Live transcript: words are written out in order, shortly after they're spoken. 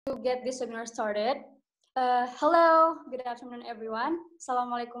to get this webinar started. Hello, good afternoon everyone.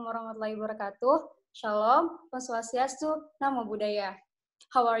 Assalamualaikum warahmatullahi wabarakatuh. Shalom, Om Swastiastu, Namo Buddhaya.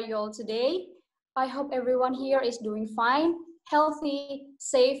 How are you all today? I hope everyone here is doing fine, healthy,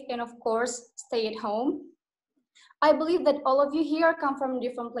 safe, and of course, stay at home. I believe that all of you here come from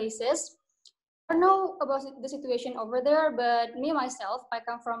different places. I don't know about the situation over there, but me myself, I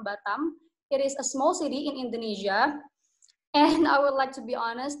come from Batam. It is a small city in Indonesia. And I would like to be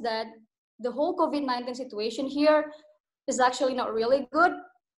honest that the whole COVID-19 situation here is actually not really good.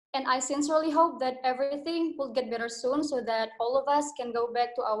 And I sincerely hope that everything will get better soon so that all of us can go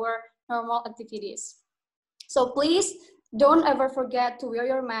back to our normal activities. So please don't ever forget to wear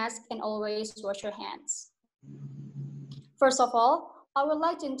your mask and always wash your hands. First of all, I would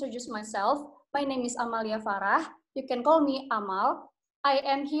like to introduce myself. My name is Amalia Farah. You can call me Amal. I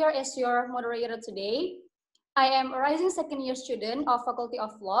am here as your moderator today. I am a rising second-year student of Faculty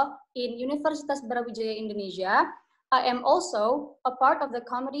of Law in Universitas Brawijaya, Indonesia. I am also a part of the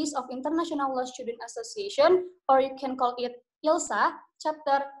committees of International Law Student Association, or you can call it ILSA,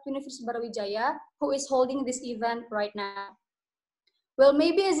 chapter Universitas Brawijaya, who is holding this event right now. Well,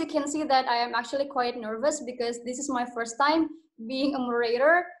 maybe as you can see that I am actually quite nervous because this is my first time being a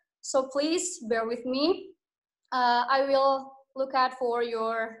moderator, so please bear with me. I will look out for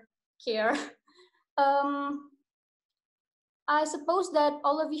your care. I suppose that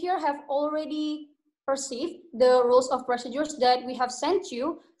all of you here have already perceived the rules of procedures that we have sent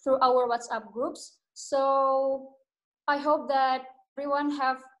you through our WhatsApp groups. So I hope that everyone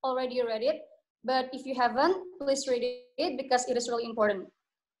have already read it. But if you haven't, please read it because it is really important.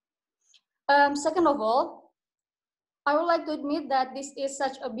 Second of all, I would like to admit that this is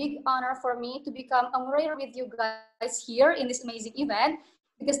such a big honor for me to become a moderator with you guys here in this amazing event,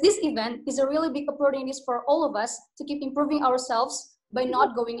 because this event is a really big opportunity for all of us to keep improving ourselves by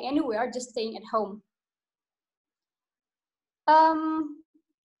not going anywhere, just staying at home.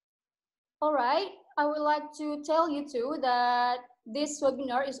 All right, I would like to tell you too that this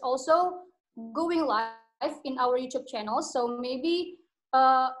webinar is also going live in our YouTube channel, so maybe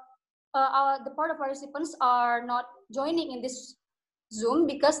the part of participants are not joining in this Zoom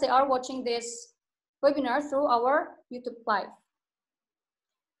because they are watching this webinar through our YouTube Live.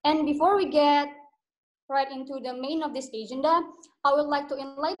 And before we get right into the main of this agenda, I would like to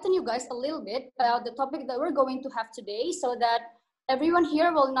enlighten you guys a little bit about the topic that we're going to have today so that everyone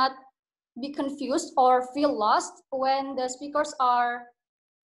here will not be confused or feel lost when the speakers are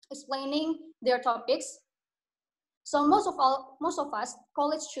explaining their topics. So most of us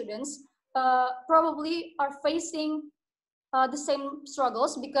college students probably are facing the same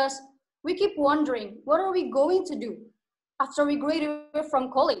struggles because we keep wondering, what are we going to do after we graduate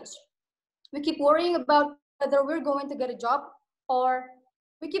from college? We keep worrying about whether we're going to get a job, or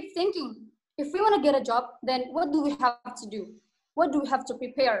we keep thinking, if we want to get a job, then what do we have to do? What do we have to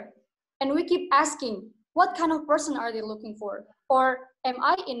prepare? And we keep asking, what kind of person are they looking for? Or am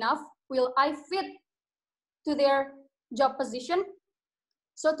I enough? Will I fit to their job position?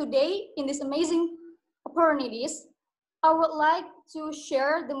 So today, in these amazing opportunities, I would like to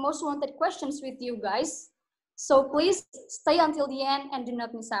share the most wanted questions with you guys. So please stay until the end and do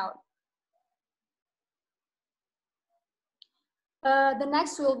not miss out. The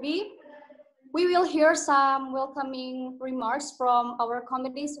next will be, we will hear some welcoming remarks from our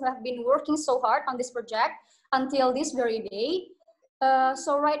committees who have been working so hard on this project until this very day.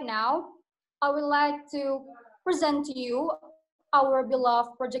 So right now, I would like to present to you our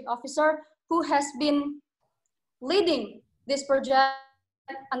beloved project officer who has been leading this project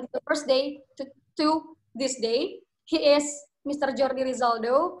until the first day to this day. He is Mr. Jordhy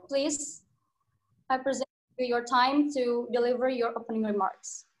Rizaldo. Please, I present you your time to deliver your opening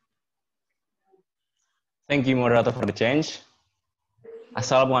remarks. Thank you, Moderator, for the change.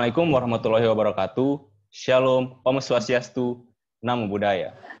 Assalamualaikum warahmatullahi wabarakatuh. Shalom, Om Swastiastu, Namo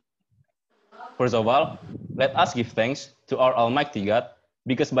Buddhaya. First of all, let us give thanks to our Almighty God,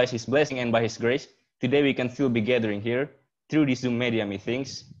 because by His blessing and by His grace, today we can still be gathering here through these Zoom media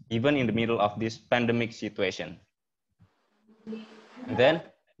meetings, even in the middle of this pandemic situation. And then,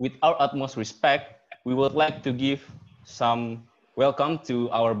 with our utmost respect, we would like to give some welcome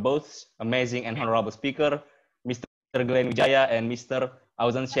to our both amazing and honorable speaker, Mr. Wijaya and Mr.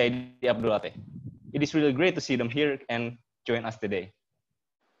 Auzan Syaidi Abdul Lateh. It is really great to see them here and join us today.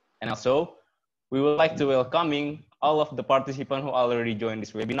 And also, we would like to welcoming all of the participants who already joined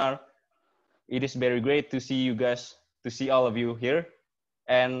this webinar. It is very great to see you guys, to see all of you here.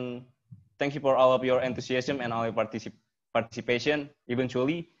 And thank you for all of your enthusiasm and all your participation.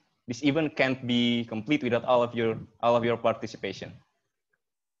 Eventually, this event can't be complete without all of your participation.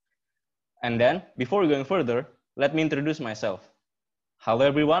 And then, before going further, let me introduce myself. Hello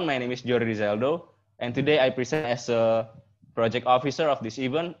everyone, my name is Rizaldo, and today I present as a project officer of this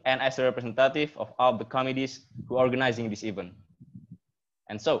event and as a representative of all the committees who are organizing this event.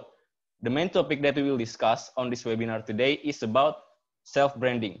 And so, the main topic that we will discuss on this webinar today is about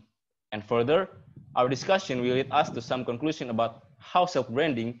self-branding. And further, our discussion will lead us to some conclusion about how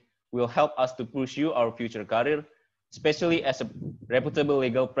self-branding will help us to pursue our future career, especially as a reputable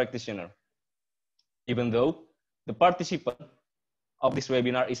legal practitioner. Even though the participant of this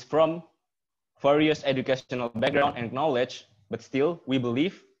webinar is from various educational background and knowledge, but still we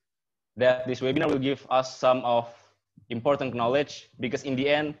believe that this webinar will give us some of important knowledge, because in the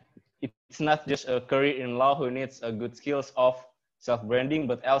end, it's not just a career in law who needs a good skills of self-branding,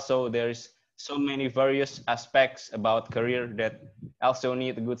 but also there's so many various aspects about career that also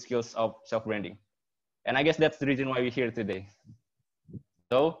need good skills of self-branding. And I guess that's the reason why we're here today.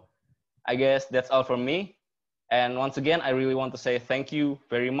 So I guess that's all from me. And once again, I really want to say thank you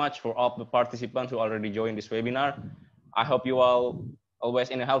very much for all the participants who already joined this webinar. I hope you all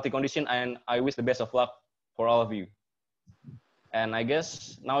always in a healthy condition, and I wish the best of luck for all of you. And I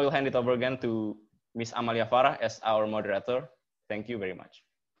guess now we'll hand it over again to Miss Amalia Farah as our moderator. Thank you very much.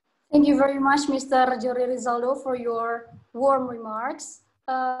 Thank you very much, Mr. Jordhy Rizaldo, for your warm remarks.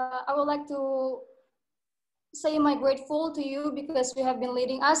 I would like to say my grateful to you because you have been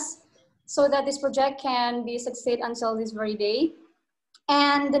leading us so that this project can be succeed until this very day.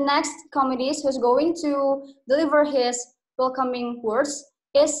 And the next committee who's going to deliver his welcoming words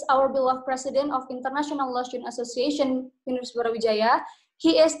is our beloved President of International Law Student Association, University of Wijaya.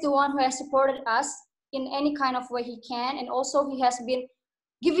 He is the one who has supported us in any kind of way he can, and also he has been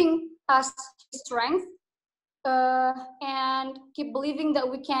giving us strength and keep believing that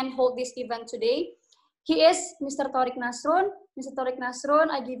we can hold this event today. He is Mr. Thoriq Nasrun. Mr. Thoriq Nasrun,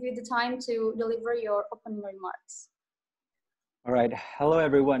 I give you the time to deliver your opening remarks. All right. Hello,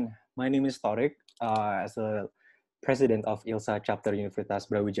 everyone. My name is Thoriq, as the president of ILSA Chapter Universitas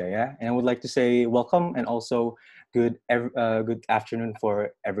Brawijaya, and I would like to say welcome and also good afternoon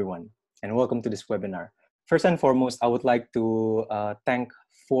for everyone, and welcome to this webinar. First and foremost, I would like to thank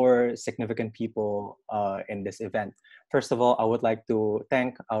 4 significant people in this event. First of all, I would like to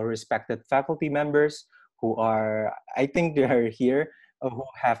thank our respected faculty members who are, I think they are here, who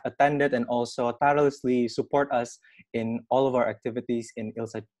have attended and also tirelessly support us in all of our activities in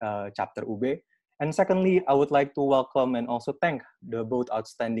ILSA Chapter UB. And secondly, I would like to welcome and also thank the both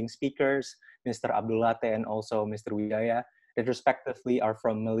outstanding speakers, Mr. Abdul and also Mr. Wijaya, that respectively are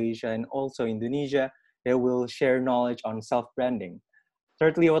from Malaysia and also Indonesia. They will share knowledge on self-branding.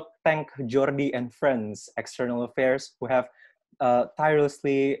 Thirdly, I would thank Jordhy and friends, External Affairs, who have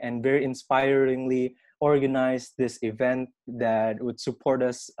tirelessly and very inspiringly organized this event that would support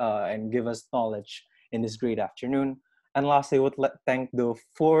us and give us knowledge in this great afternoon. And lastly, I would thank the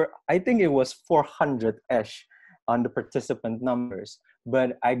I think it was 400-ish on the participant numbers,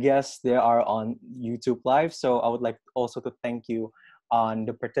 but I guess they are on YouTube Live, so I would like also to thank you on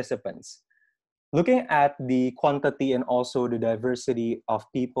the participants. Looking at the quantity and also the diversity of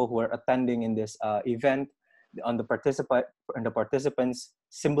people who are attending in this event, on the participants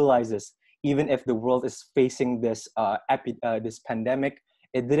symbolizes, even if the world is facing this this pandemic,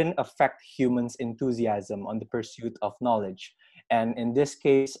 it didn't affect humans' enthusiasm on the pursuit of knowledge. And in this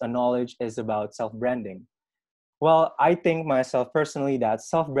case, a knowledge is about self-branding. Well, I think myself personally that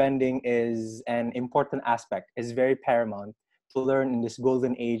self-branding is an important aspect, is very paramount to learn in this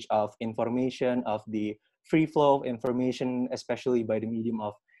golden age of information, of the free flow of information, especially by the medium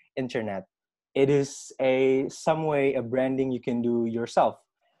of internet. It is some way a branding you can do yourself,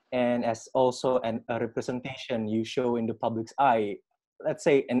 and as also a representation you show in the public's eye, let's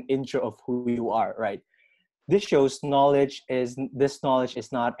say an intro of who you are, right? This shows this knowledge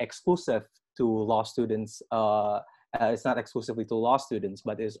is not exclusive to law students. It's not exclusively to law students,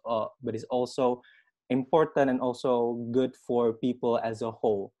 but is also important and also good for people as a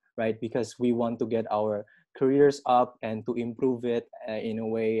whole, right? Because we want to get our careers up and to improve it in a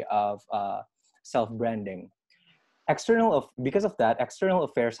way of self-branding. Because of that, External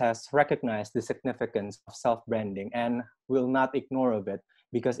Affairs has recognized the significance of self-branding and will not ignore of it,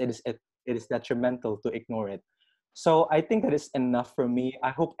 because it is detrimental to ignore it. So I think that is enough for me.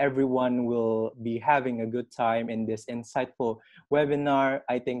 I hope everyone will be having a good time in this insightful webinar.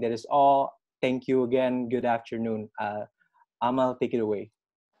 I think that is all. Thank you again. Good afternoon. Amal, take it away.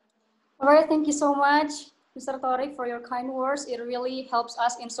 All right, thank you so much, Mr. Thoriq, for your kind words. It really helps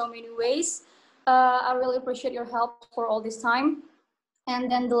us in so many ways. I really appreciate your help for all this time.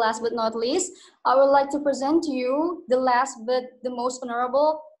 And then the last but not least, I would like to present to you the last but the most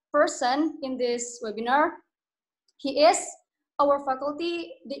honorable, person in this webinar. He is our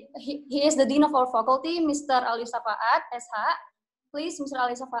faculty, he is the Dean of our faculty, Mr. Ali Safaat, SH. Please, Mr.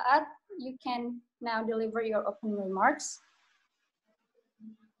 Ali Safaat, you can now deliver your opening remarks.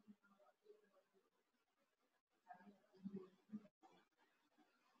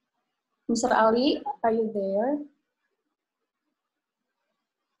 Mr. Ali, are you there?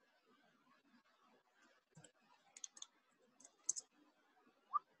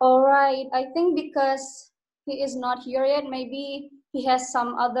 All right, I think because he is not here yet, maybe he has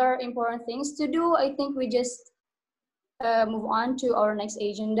some other important things to do. I think we just move on to our next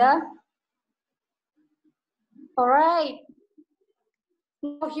agenda. All right.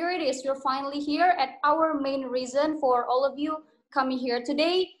 Now here it is. We're finally here at our main reason for all of you coming here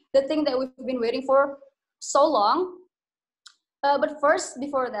today, the thing that we've been waiting for so long. But first,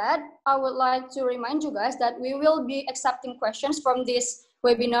 before that, I would like to remind you guys that we will be accepting questions from this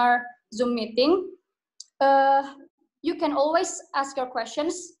webinar Zoom meeting. You can always ask your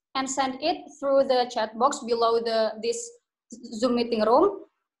questions and send it through the chat box below this Zoom meeting room.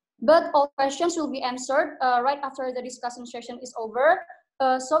 But all questions will be answered right after the discussion session is over.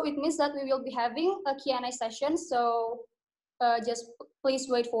 So it means that we will be having a Q&A session. So just please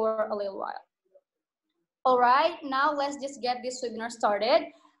wait for a little while. All right, now let's just get this webinar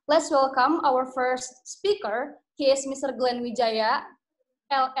started. Let's welcome our first speaker. He is Mr. Glenn Wijaya,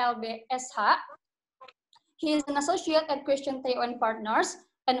 LL.B. SH. He is an associate at Christian Setiawan Partners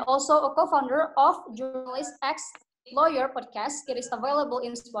and also a co-founder of Journalist X Lawyer podcast. It is available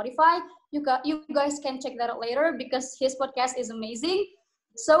in Spotify. You guys can check that out later because his podcast is amazing.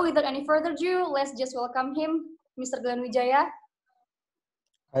 So without any further ado, let's just welcome him, Mr. Glenn Wijaya.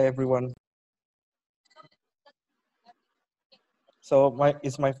 Hi everyone. So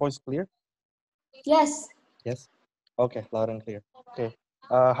is my voice clear? Yes. Yes. Okay, loud and clear. Okay.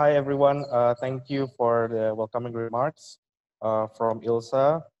 Hi everyone. Thank you for the welcoming remarks from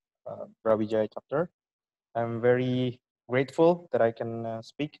ILSA Wijaya chapter. I'm very grateful that I can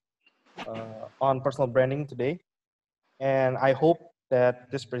speak on personal branding today, and I hope that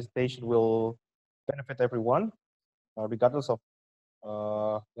this presentation will benefit everyone, regardless of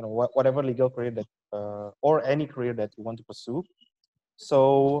whatever legal career that or any career that you want to pursue.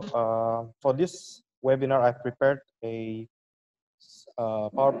 So for this webinar, I've prepared a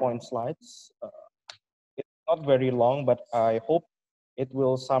PowerPoint slides. It's not very long, but I hope it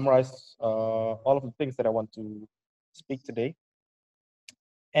will summarize all of the things that I want to speak today.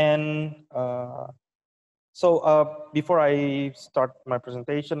 And so before I start my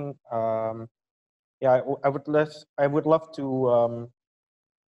presentation, yeah, I would love to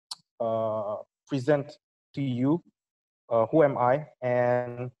present to you who am I,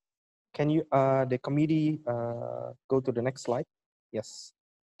 and can you the committee go to the next slide? Yes.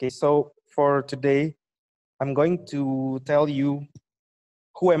 Okay, so for today, I'm going to tell you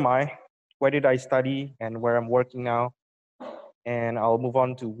who am I, where did I study, and where I'm working now. And I'll move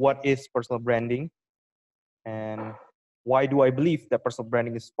on to what is personal branding, and why do I believe that personal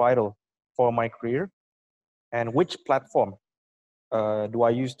branding is vital for my career, and which platform do I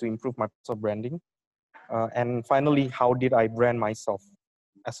use to improve my personal branding. And finally, how did I brand myself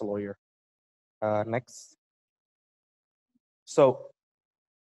as a lawyer? Next. So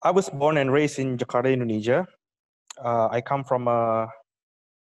I was born and raised in Jakarta, Indonesia. I come from a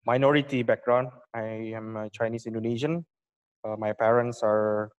minority background. I am a Chinese Indonesian. My parents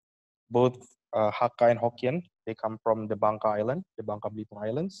are both Hakka and Hokkien. They come from the Bangka Island, the Bangka Belitung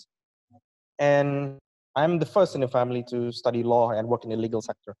Islands. And I'm the first in the family to study law and work in the legal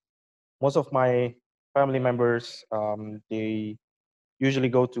sector. Most of my family members, they usually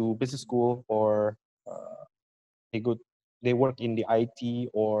go to business school, or they work in the IT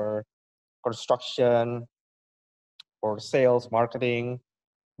or construction or sales, marketing,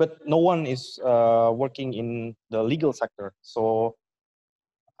 but no one is working in the legal sector. So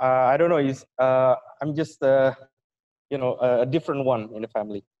I don't know. I'm just a different one in the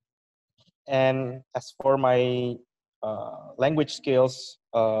family. And as for my language skills,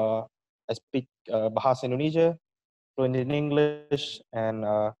 I speak Bahasa Indonesia, fluent in English, and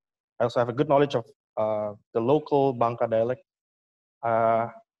I also have a good knowledge of the local Bangka dialect.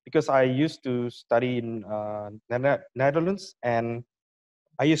 Because I used to study in Netherlands, and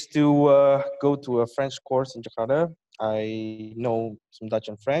I used to go to a French course in Jakarta. I know some Dutch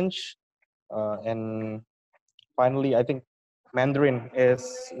and French, and finally, I think Mandarin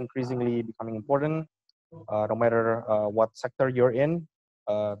is increasingly becoming important, no matter what sector you're in,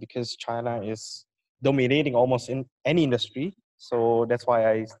 because China is dominating almost in any industry. So that's why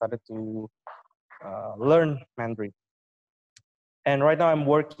I started to learn Mandarin. And right now I'm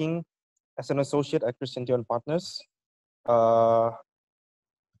working as an associate at Setiawan Partners.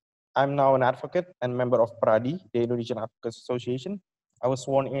 I'm now an advocate and member of PRADI, the Indonesian Advocates Association. I was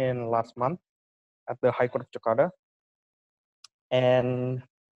sworn in last month at the High Court of Jakarta. And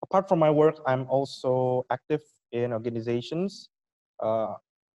apart from my work, I'm also active in organizations. One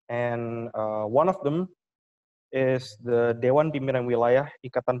of them is the Dewan Pimpinan Wilayah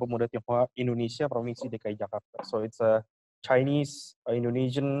Ikatan Pemuda Tionghoa Indonesia Provinsi DKI Jakarta. So it's a Chinese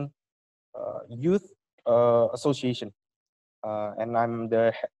Indonesian youth association. And I'm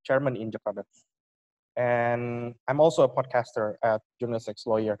the chairman in Jakarta. And I'm also a podcaster at Journalist X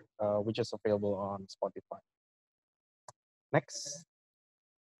Lawyer, which is available on Spotify. Next.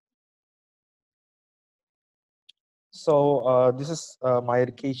 So this is my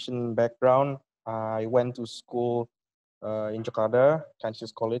education background. I went to school in Jakarta,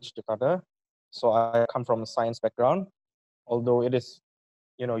 Kansas College, Jakarta. So I come from a science background, although it is,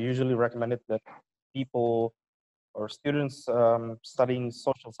 usually recommended that people or students studying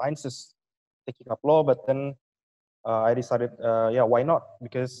social sciences taking up law, but then I decided, yeah, why not?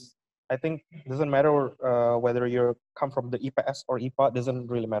 Because I think it doesn't matter whether you come from the IPS or IPA, doesn't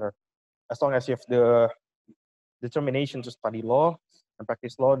really matter. As long as you have the determination to study law and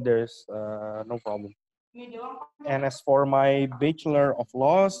practice law, there's no problem. And as for my Bachelor of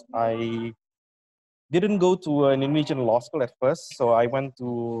Laws, I didn't go to an Indonesian law school at first, so I went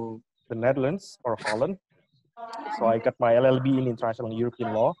to the Netherlands or Holland. So I got my LL.B in International and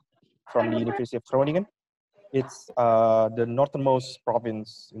European Law from the University of Groningen. It's the northernmost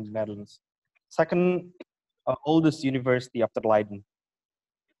province in the Netherlands. Second oldest university after Leiden.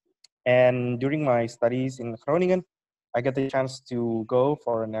 And during my studies in Groningen, I got the chance to go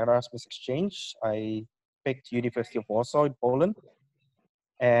for an Erasmus exchange. I picked University of Warsaw in Poland.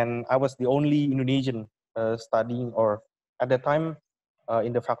 And I was the only Indonesian studying, or at that time,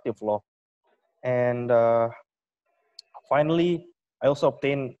 in the faculty of law. And finally, I also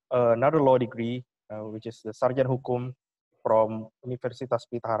obtained another law degree, which is the Sarjana Hukum from Universitas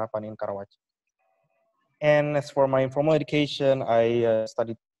Pelita Harapan in Karawaci. And as for my informal education, I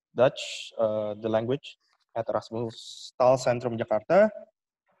studied Dutch, the language, at Erasmus Taalcentrum Jakarta,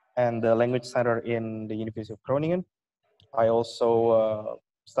 and the language center in the University of Groningen. I also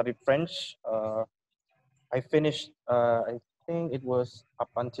studied French. I finished, I think it was up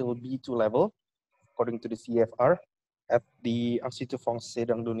until B2 level, according to the CFR, at the Institut Français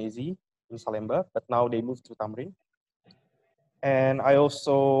d'Indonésie in Salemba, but now they moved to Tamrin. And I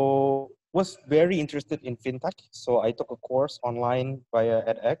also was very interested in fintech, so I took a course online via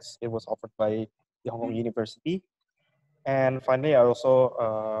edX. It was offered by the Hong Kong University. And finally, I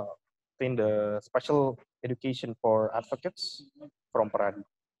also obtained the special education for advocates from PRADI.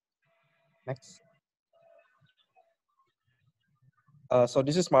 Next. So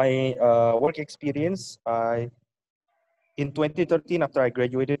this is my work experience. In 2013, after I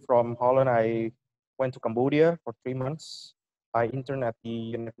graduated from Holland, I went to Cambodia for 3 months. I interned at the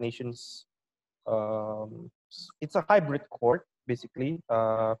United Nations. It's a hybrid court, basically.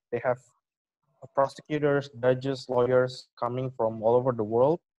 They have prosecutors, judges, lawyers coming from all over the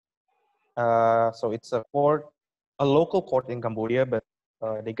world. So it's a court, a local court in Cambodia, but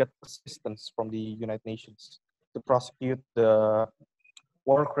they get assistance from the United Nations to prosecute the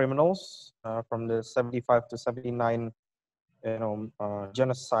war criminals from the 75 to 79,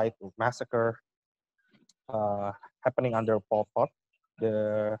 genocide or massacre happening under Pol Pot,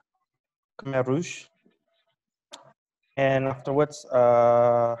 the Khmer Rouge. And afterwards,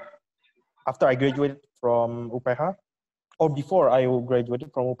 after I graduated from UPH, or before I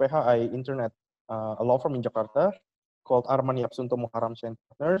graduated from UPH, I interned at a law firm in Jakarta called Armani Absunto Muharram and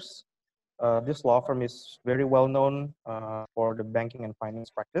Partners. This law firm is very well known for the banking and finance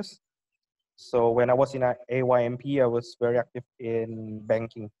practice. So when I was in AYMP, I was very active in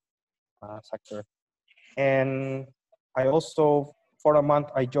banking sector. And I also, for a month,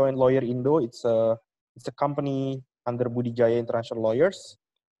 I joined Lawyer Indo. It's a company under Wijaya International Lawyers.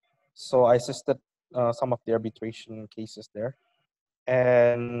 So I assisted some of the arbitration cases there.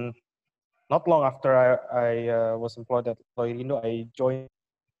 And not long after I was employed at Lawyer Indo, I joined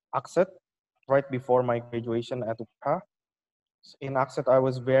Akset right before my graduation at UPH. In Akset, I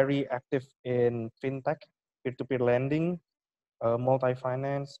was very active in fintech, peer-to-peer lending,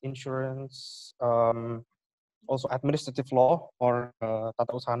 multi-finance, insurance, also administrative law or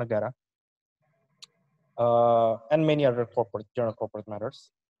tata usaha negara, and many other general corporate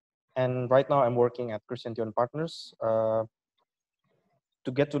matters. And right now I'm working at Setiawan Partners.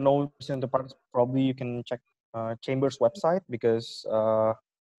 To get to know Setiawan Partners, probably you can check Chamber's website, because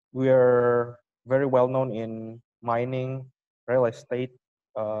we are very well known in mining, real estate,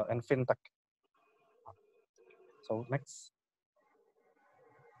 and fintech. So next.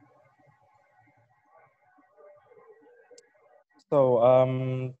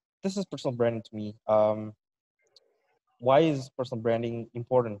 So this is personal branding to me. Why is personal branding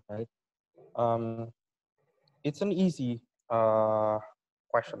important, right? It's an easy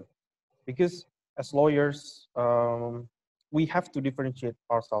question because as lawyers, we have to differentiate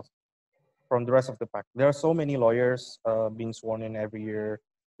ourselves from the rest of the pack. There are so many lawyers being sworn in every year.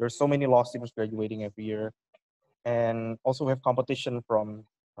 There's so many law students graduating every year, and also we have competition from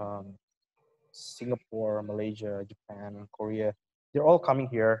Singapore, Malaysia, Japan, Korea. They're all coming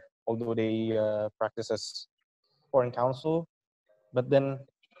here, although they practice as foreign counsel. But then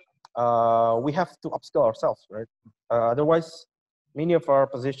we have to upskill ourselves, right? Otherwise, many of our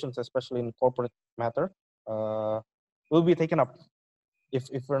positions, especially in corporate matter, will be taken up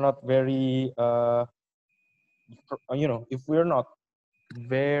if we're not very, if we're not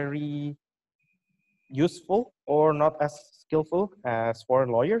very useful or not as skillful as foreign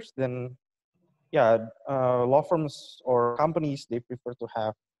lawyers, then yeah, law firms or companies, they prefer to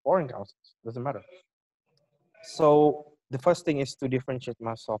have foreign counsels. Doesn't matter. So the first thing is to differentiate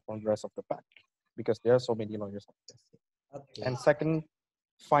myself from the rest of the pack because there are so many lawyers out there. Okay. And second,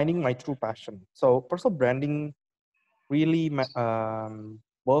 finding my true passion. So personal branding really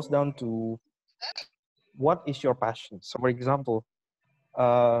boils down to what is your passion. So for example,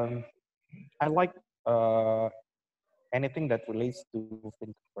 I like anything that relates to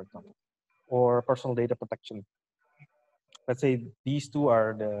fintech, for example, or personal data protection. Let's say these two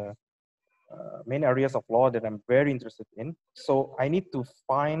are the main areas of law that I'm very interested in. So I need to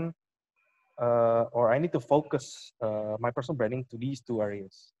find or I need to focus my personal branding to these two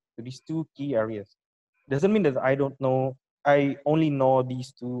areas, to these two key areas. Doesn't mean that I only know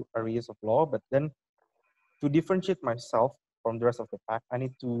these two areas of law, but then to differentiate myself from the rest of the pack, I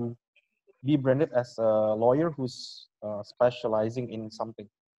need to be branded as a lawyer who's specializing in something.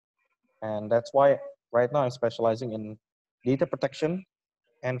 And that's why right now I'm specializing in data protection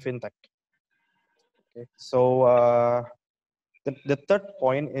and fintech. Okay. So the third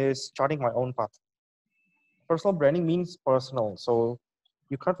point is charting my own path. Personal branding means personal. So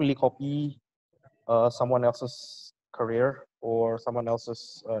you can't really copy someone else's career or someone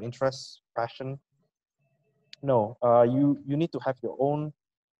else's interest, passion. No, you need to have your own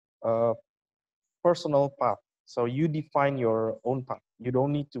personal path. So you define your own path. You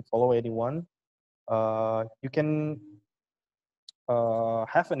don't need to follow anyone. You can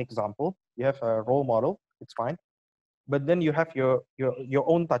have an example. You have a role model. It's fine, but then you have your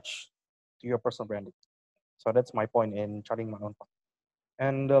own touch to your personal branding. So that's my point in charting my own path.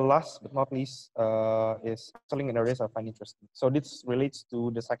 And the last but not least is excelling in areas I find interesting. So this relates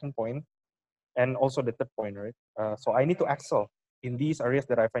to the second point and also the third point, right? So I need to excel in these areas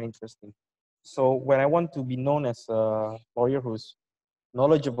that I find interesting. So when I want to be known as a lawyer who's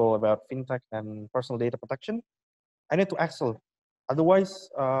knowledgeable about fintech and personal data protection, I need to excel. Otherwise,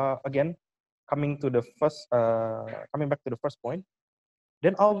 again, coming back to the first point,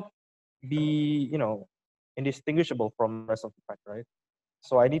 then I'll be, indistinguishable from the rest of the pack, right?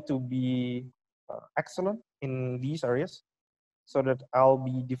 So I need to be excellent in these areas so that I'll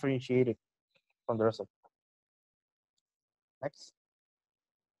be differentiated from the rest of the pack. Next.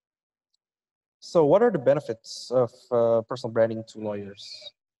 So what are the benefits of personal branding to lawyers?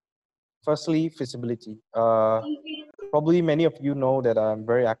 Firstly, visibility. Probably many of you know that I'm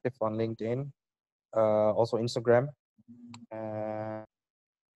very active on LinkedIn, also Instagram, and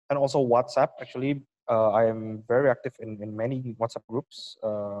also WhatsApp. Actually, I am very active in many WhatsApp groups,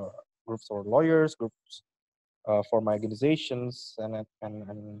 groups for lawyers, groups for my organizations,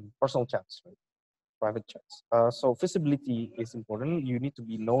 and personal chats, right? Private chats. So visibility is important. You need to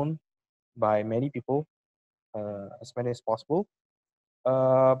be known by many people, as many as possible.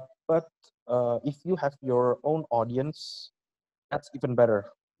 But if you have your own audience, that's even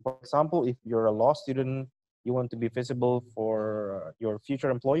better. For example, if you're a law student, you want to be visible for your future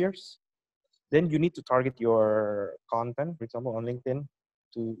employers, then you need to target your content, for example, on LinkedIn,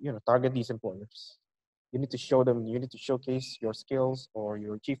 to target these employers. You need to show them. You need to showcase your skills or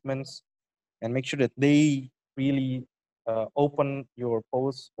your achievements, and make sure that they really open your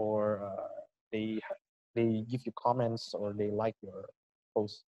posts or they give you comments or they like your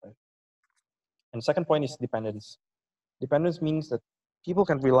post. Right? And second point is dependence. Dependence means that people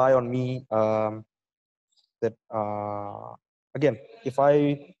can rely on me. That again, if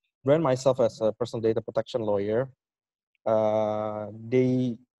I brand myself as a personal data protection lawyer, I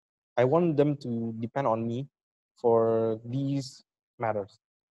want them to depend on me for these matters.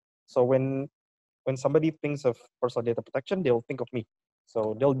 So when when somebody thinks of personal data protection, they'll think of me.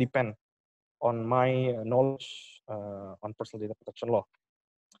 So they'll depend on my knowledge on personal data protection law.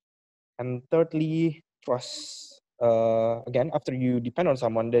 And thirdly, trust. Again, after you depend on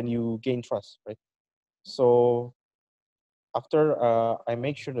someone, then you gain trust, right? So after I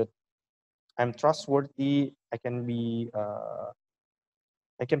make sure that I'm trustworthy, I can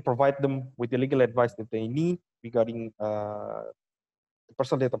provide them with the legal advice that they need regarding the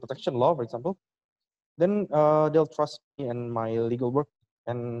personal data protection law, for example. Then they'll trust me and my legal work,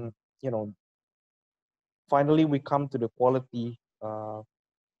 and finally we come to the quality,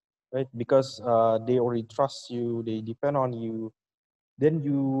 right? Because they already trust you, they depend on you, then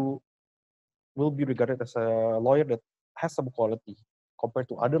you will be regarded as a lawyer that has some quality compared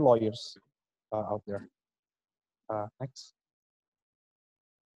to other lawyers out there. Next.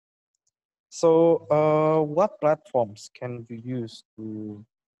 So what platforms can you use to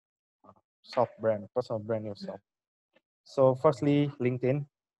self-brand, personal brand yourself? So firstly, LinkedIn.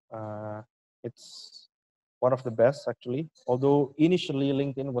 It's one of the best actually. Although initially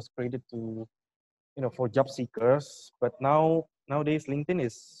LinkedIn was created to, for job seekers, but nowadays LinkedIn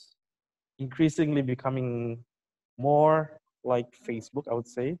is increasingly becoming more like Facebook, I would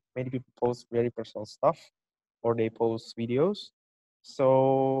say. Many people post very personal stuff, or they post videos.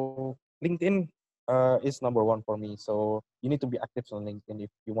 So LinkedIn is number one for me. So you need to be active on LinkedIn if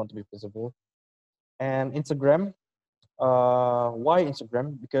you want to be visible. And Instagram. Why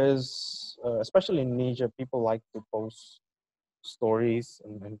Instagram? Because especially in Indonesia, people like to post stories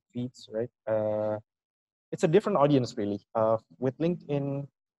and feeds, right? It's a different audience, really. With LinkedIn,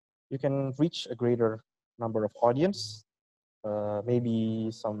 you can reach a greater number of audience. Maybe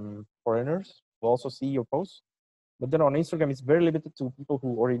some foreigners will also see your posts. But then on Instagram, it's very limited to people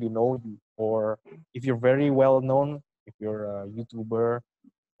who already know you, or if you're very well known, if you're a YouTuber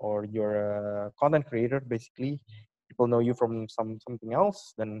or you're a content creator, basically, people know you from something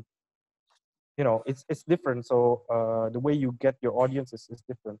else, then it's different. So the way you get your audience is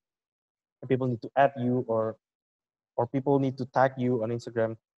different. And people need to add you, or people need to tag you on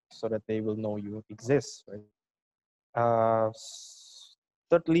Instagram so that they will know you exist, right?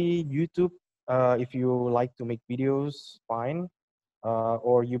 Thirdly, YouTube. If you like to make videos, fine.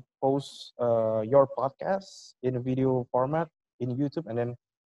 Or you post your podcast in a video format in YouTube, and then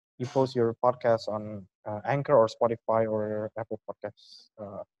you post your podcast on Anchor or Spotify or Apple Podcasts.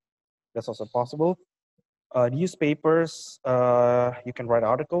 That's also possible. Newspapers, you can write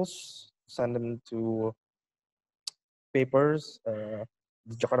articles, send them to papers, the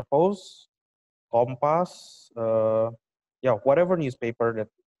Jakarta Post, Kompas, whatever newspaper that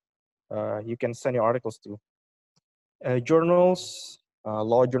you can send your articles to. Journals,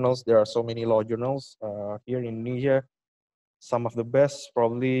 law journals. There are so many law journals here in Indonesia. Some of the best,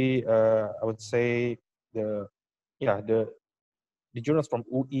 probably, I would say the journals from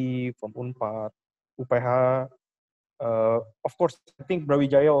UI, from Unpad, UPH. Of course, I think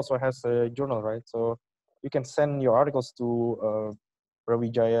Brawijaya also has a journal, right? So you can send your articles to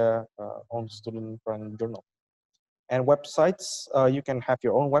Brawijaya own student-run journal. And websites, you can have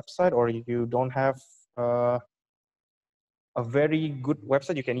your own website, or if you don't have a very good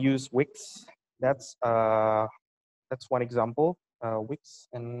website, you can use Wix. That's one example, Wix.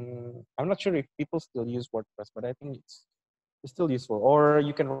 And I'm not sure if people still use WordPress, but I think it's still useful. Or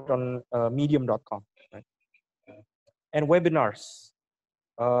you can write on medium.com, right? And webinars.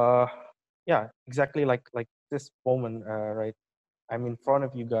 Yeah, exactly like this moment, right? I'm in front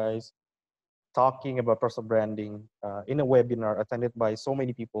of you guys talking about personal branding in a webinar attended by so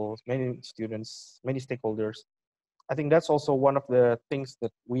many people, many students, many stakeholders. I think that's also one of the things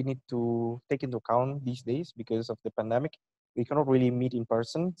that we need to take into account these days because of the pandemic. We cannot really meet in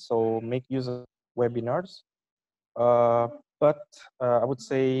person, so make use of webinars. But I would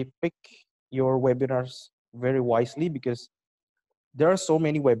say pick your webinars very wisely, because there are so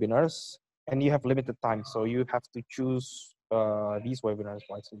many webinars and you have limited time. So you have to choose these webinars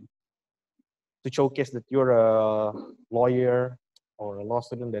wisely to showcase that you're a lawyer or a law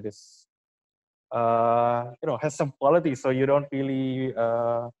student that is, has some quality. So you don't really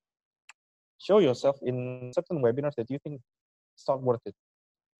show yourself in certain webinars that you think it's not worth it.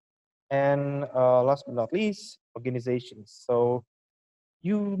 And last but not least, organizations. So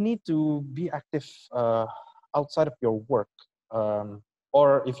you need to be active outside of your work.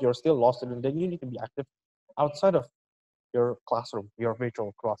 Or if you're still law student, then you need to be active outside of your classroom, your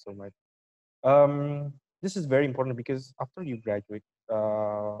virtual classroom, right? This is very important because after you graduate,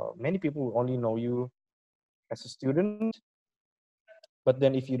 many people only know you as a student. But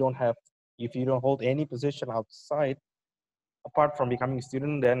then if you don't hold any position outside, apart from becoming a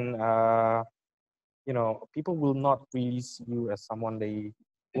student, then people will not really see you as someone they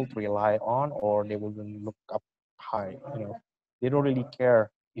will rely on, or they will look up high. They don't really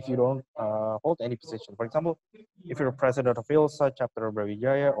care if you don't hold any position. For example, if you're a president of ILSA chapter of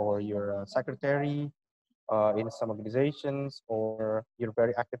Wijaya, or you're a secretary in some organizations, or you're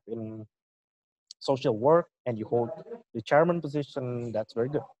very active in social work and you hold the chairman position, that's very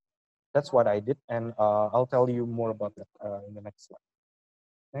good. That's what I did, and I'll tell you more about that in the next slide.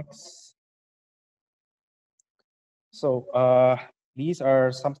 Next. So these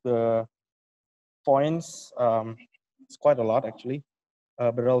are some of the points. It's quite a lot actually,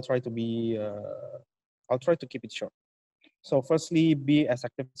 but I'll try to keep it short. So firstly, be as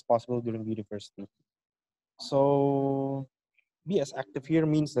active as possible during university. So be as active here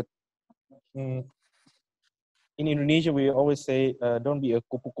means that in Indonesia we always say don't be a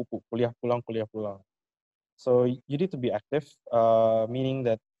kupu-kupu, kuliah pulang, kuliah pulang. So you need to be active, meaning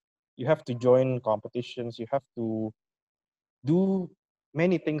that you have to join competitions, you have to do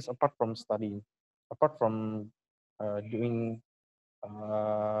many things apart from studying, apart from doing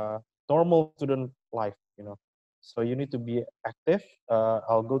normal student life, So you need to be active.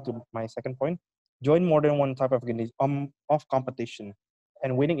 I'll go to my second point. Join more than one type of competition,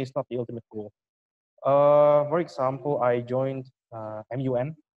 and winning is not the ultimate goal. For example, I joined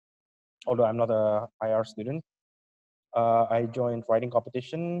MUN, although I'm not a IR student. I joined writing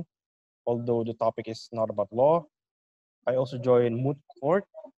competition, although the topic is not about law. I also joined Moot Court,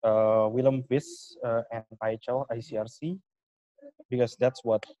 Willem Vis, and IHL, ICRC, because that's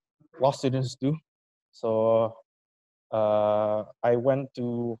what law students do. So I went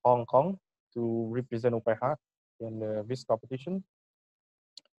to Hong Kong to represent UPH in the Vis competition.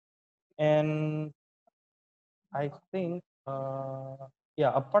 And I think,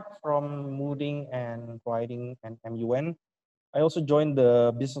 apart from Mooting and writing and MUN, I also joined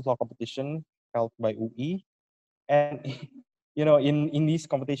the business law competition held by UI. And in these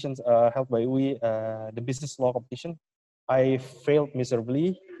competitions held by UI, the business law competition, I failed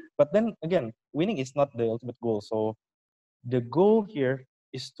miserably. But then again, winning is not the ultimate goal. So the goal here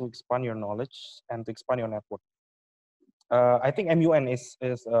is to expand your knowledge and to expand your network. I think MUN is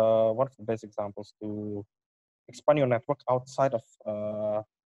one of the best examples to expand your network outside of the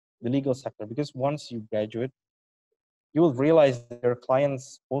legal sector, because once you graduate, you will realize that your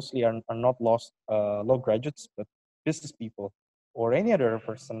clients mostly are not law graduates, but business people or any other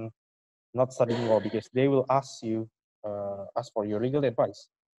person not studying law, because they will ask for your legal advice.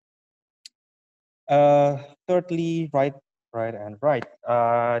 Thirdly, write.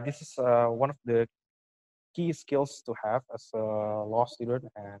 This is one of the key skills to have as a law student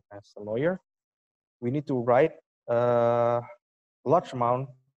and as a lawyer. We need to write a large amount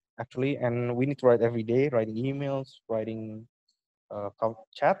actually, and we need to write every day, writing emails, writing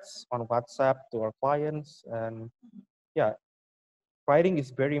chats on WhatsApp to our clients. And yeah, writing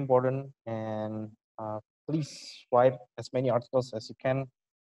is very important, and please write as many articles as you can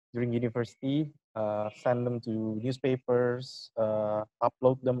during university. Send them to newspapers,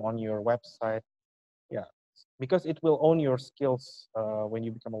 upload them on your website. Yeah, because it will own your skills when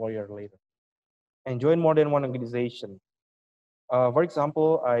you become a lawyer later. And join more than one organization. For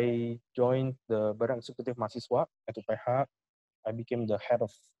example, I joined the Badan Eksekutif Mahasiswa at UPH. I became the head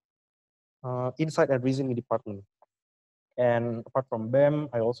of Insight and Reasoning Department. And apart from BEM,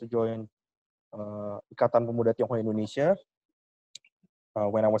 I also joined Ikatan Pemuda Tionghoa Indonesia.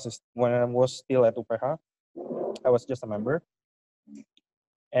 When I was still at UPH, I was just a member.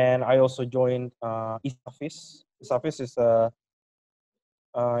 And I also joined ISAFIS. ISAFIS is a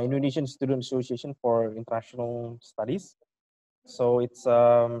Indonesian Student Association for International Studies. So it's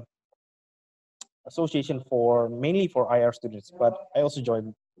association mainly for IR students, but I also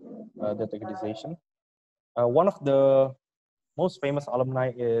joined that organization. One of the most famous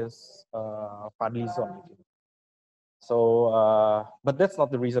alumni is Fadli Zon. So, but that's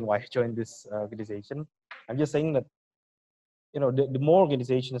not the reason why I joined this organization. I'm just saying that, the more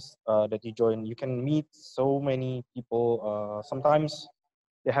organizations that you join, you can meet so many people. Sometimes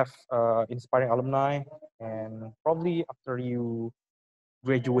they have inspiring alumni, and probably after you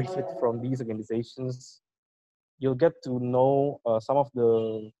graduated from these organizations, you'll get to know some of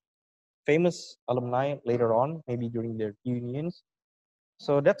the famous alumni later on, maybe during their reunions.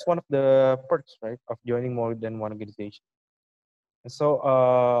 So that's one of the perks, right, of joining more than one organization. And so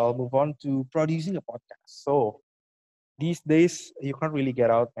I'll move on to producing a podcast. So these days, you can't really get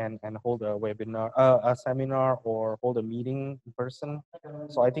out and hold a webinar, a seminar, or hold a meeting in person.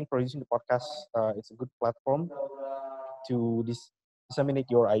 So I think producing the podcast, it's a good platform to disseminate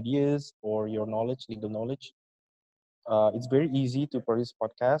your ideas or your knowledge, legal knowledge. It's very easy to produce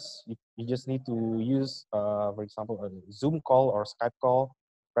podcasts. You just need to use, for example, a Zoom call or Skype call,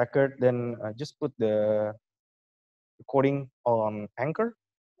 record, then just put the recording on Anchor,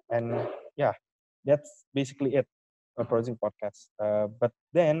 and yeah, that's basically it. Producing podcasts. But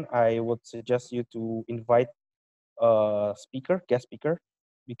then I would suggest you to invite a speaker, guest speaker,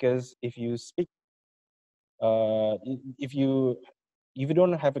 because if you speak, if you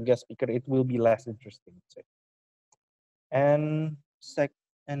don't have a guest speaker, it will be less interesting. Say. And sec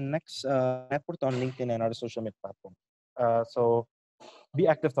and next, network on LinkedIn and other social media platforms. So be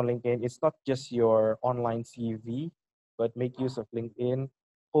active on LinkedIn. It's not just your online CV, but make use of LinkedIn.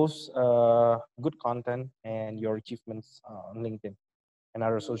 Post good content and your achievements on LinkedIn and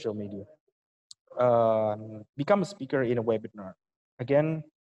other social media. Become a speaker in a webinar. Again,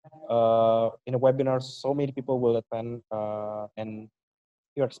 in a webinar, so many people will attend, and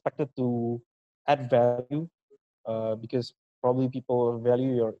you're expected to add value because probably people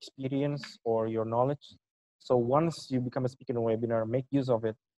value your experience or your knowledge. So once you become a speaker in a webinar, make use of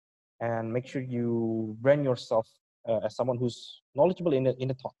it and make sure you brand yourself as someone who's knowledgeable in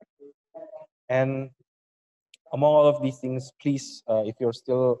the topic. And among all of these things, please, if you're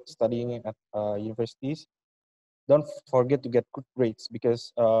still studying at universities, don't forget to get good grades,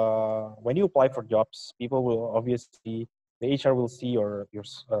 because when you apply for jobs, people will obviously, the HR will see your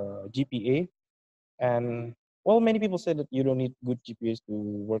GPA, and well, many people say that you don't need good GPAs to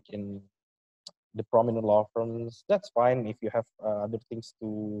work in the prominent law firms. That's fine if you have other things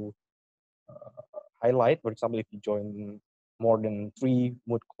to highlight. For example, if you join more than 3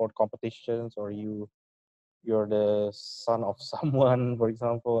 moot court competitions, or you're the son of someone, for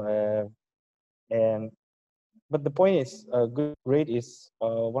example, and but the point is, a good grade is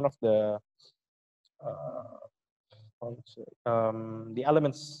one of the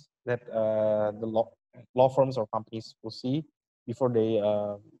elements that the law firms or companies will see before they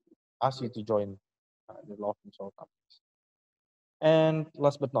ask you to join the law firms or companies. And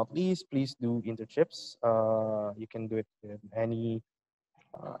last but not least, please do internships. You can do it in any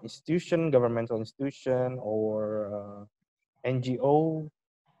institution, governmental institution, or NGO,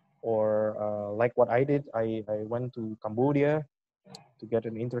 or like what I did. I went to Cambodia to get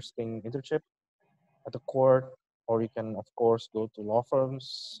an interesting internship at the court, or you can, of course, go to law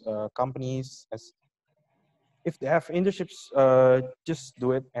firms, companies. As if they have internships, just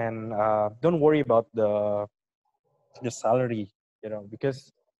do it, and don't worry about the salary,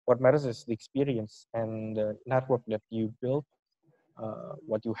 because what matters is the experience and the network that you build,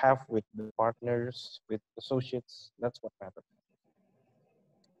 what you have with the partners, with associates. That's what matters.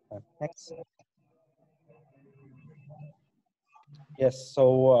 Next. Yes.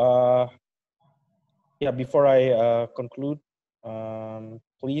 So yeah, before I conclude,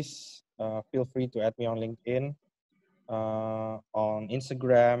 please feel free to add me on LinkedIn, on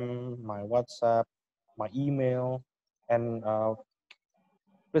Instagram, my WhatsApp, my email, and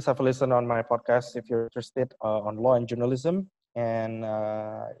please have a listen on my podcast if you're interested on law and journalism. And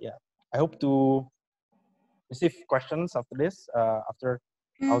yeah, I hope to receive questions after this, after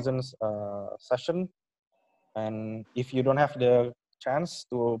Auzan's session. And if you don't have the chance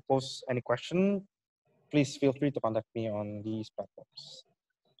to post any question, please feel free to contact me on these platforms.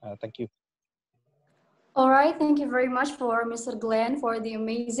 Thank you. All right, thank you very much for Mr. Glenn for the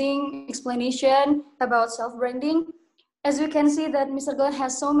amazing explanation about self-branding. As we can see that Mr. Glenn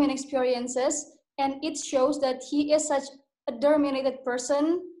has so many experiences, and it shows that he is such a determined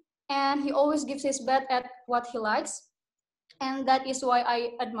person, and he always gives his best at what he likes, and that is why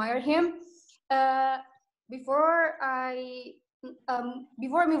I admire him. Uh, before I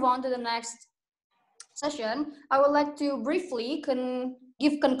move on to the next session, I would like to briefly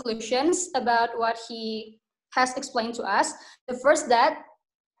give conclusions about what he has explained to us. The first, that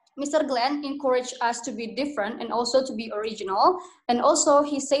Mr. Glenn encouraged us to be different and also to be original. And also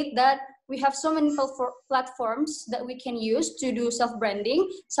he said that we have so many platforms that we can use to do self-branding,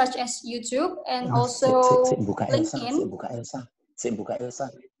 such as YouTube and also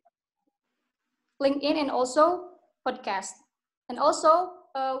LinkedIn and also podcast. And also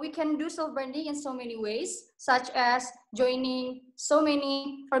we can do self-branding in so many ways, such as joining so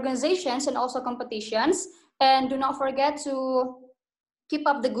many organizations and also competitions. And do not forget to keep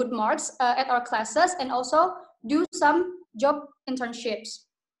up the good marks at our classes, and also do some job internships.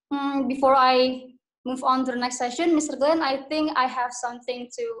 Before I move on to the next session, Mr. Glenn, I think I have something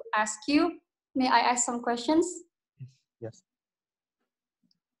to ask you. May I ask some questions? Yes.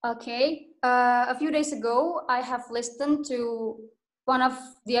 Okay. A few days ago, I have listened to one of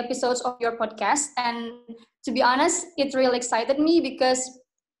the episodes of your podcast, and to be honest, it really excited me because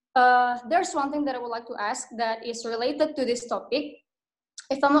there's one thing that I would like to ask that is related to this topic.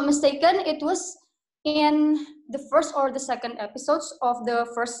 If I'm not mistaken, it was in the first or the second episodes of the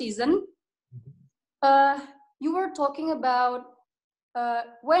first season. You were talking about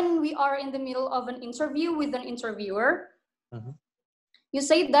when we are in the middle of an interview with an interviewer. You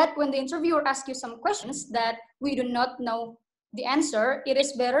say that when the interviewer asks you some questions that we do not know the answer, it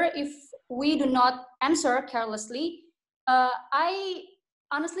is better if we do not answer carelessly. I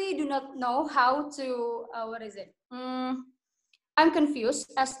honestly do not know how to, what is it? I'm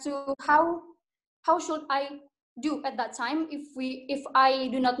confused as to how should I do at that time if I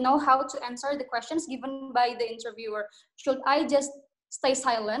do not know how to answer the questions given by the interviewer. Should I just stay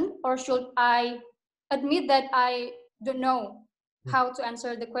silent, or should I admit that I don't know how to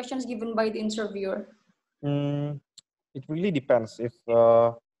answer the questions given by the interviewer? It really depends. If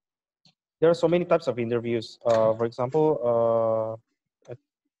there are so many types of interviews. For example,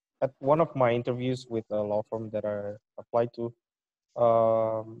 at one of my interviews with a law firm that I applied to,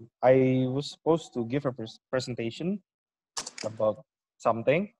 I was supposed to give a presentation about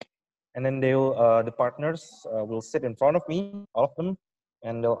something, and then the partners will sit in front of me, all of them,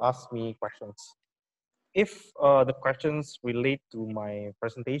 and they'll ask me questions. If the questions relate to my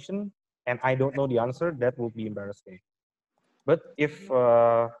presentation and I don't know the answer, that will be embarrassing. But if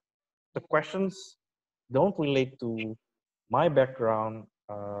the questions don't relate to my background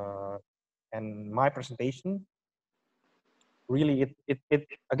and my presentation, really it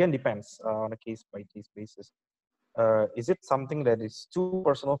again depends on a case by case basis. Is it something that is too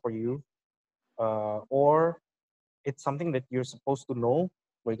personal for you, or it's something that you're supposed to know?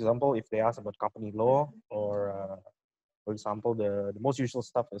 For example, if they ask about company law, or for example, the most usual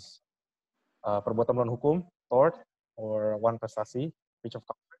stuff is perbuatan melawan hukum, tort, or one prestasi, breach of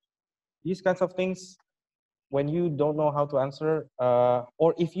contract. These kinds of things, when you don't know how to answer,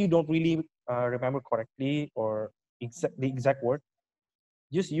 or if you don't really remember correctly or the exact word,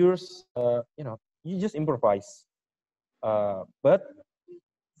 just use, you just improvise. But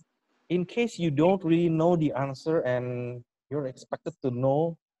in case you don't really know the answer and you're expected to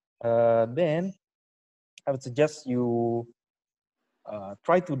know, then I would suggest you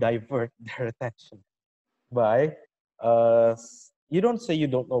try to divert their attention by, you don't say you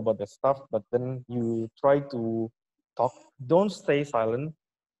don't know about the stuff, but then you try to talk. Don't stay silent,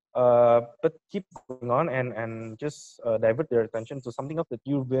 but keep going on and just divert their attention to something else that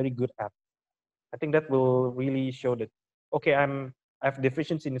you're very good at. I think that will really show that, okay, I have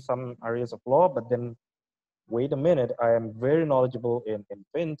deficiency in some areas of law, but then wait a minute, I am very knowledgeable in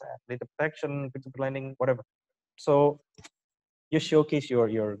fintech, data protection, principal lending, whatever. So you showcase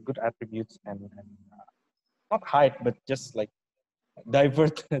your good attributes and not hide, but just like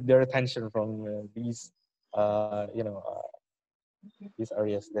divert their attention from these these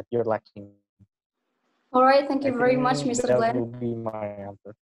areas that you're lacking. All right, thank you very much, Mr. That Glenn. will be my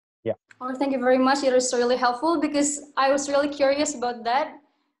answer. Yeah. Oh, thank you very much. It was really helpful because I was really curious about that.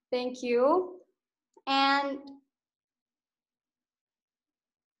 Thank you. And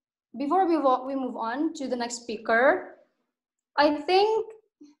before we move on to the next speaker, I think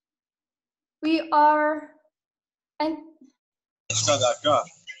we are, and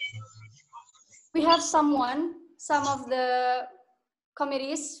we have some of the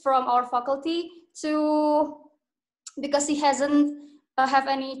committees from our faculty because he hasn't have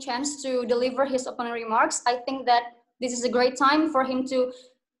any chance to deliver his opening remarks. I think that this is a great time for him to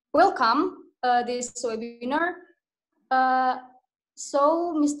welcome this webinar.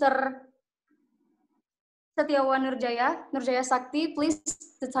 So, Mr. Setiawan Noerdayasakti, please,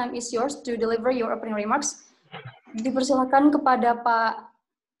 the time is yours to deliver your opening remarks. Dipersilakan kepada Pak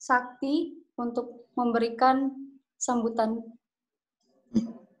Sakti untuk memberikan sambutan.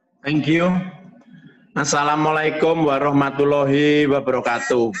 Thank you. Assalamualaikum warahmatullahi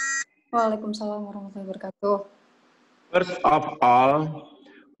wabarakatuh. Waalaikumsalam warahmatullahi wabarakatuh. First of all,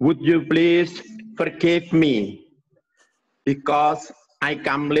 would you please forgive me because I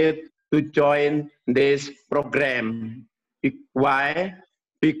come late to join this program. Why?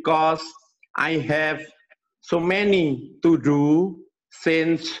 Because I have so many to do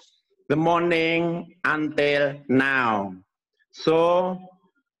since the morning until now. So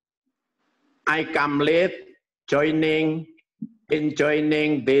I come late joining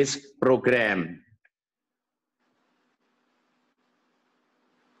this program.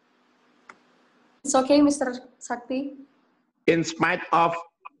 It's okay, Mr. Sakti. In spite of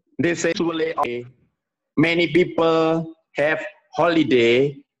this, many people have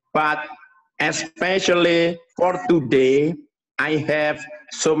holiday, but especially for today, I have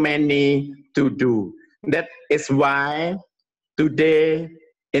so many to do. That is why today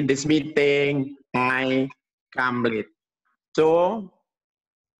in this meeting I complete. So,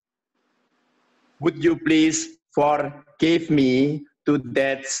 would you please forgive me to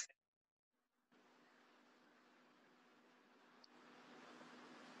that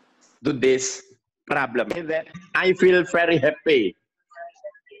to this problem? That I feel very happy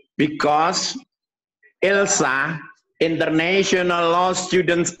because ILSA, International Law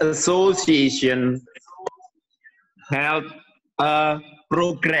Students Association, held a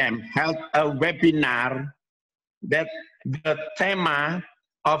program, held a webinar that the theme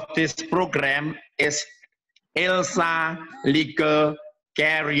of this program is ILSA Legal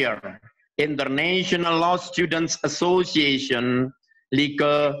Career, International Law Students Association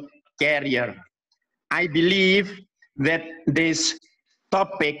Legal Career. I believe that this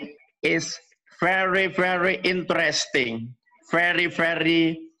topic is very, very interesting, very,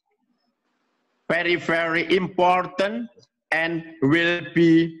 very important, and will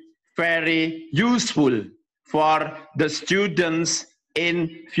be very useful for the students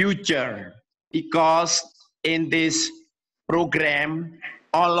in future, because in this program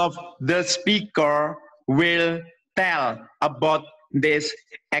all of the speaker will tell about this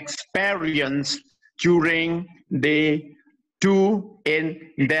experience during the do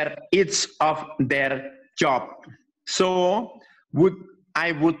in their each of their job. So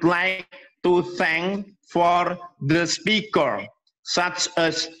I would like to thank for the speaker, such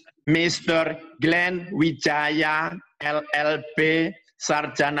as Mr. Glenn Wijaya, LL.B,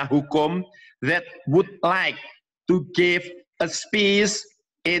 Sarjana Hukum, that would like to give a speech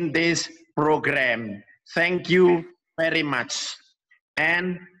in this program. Thank you very much.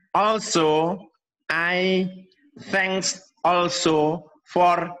 And also, I thanks also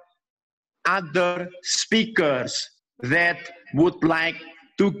for other speakers that would like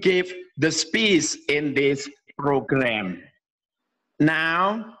to give the speech in this program.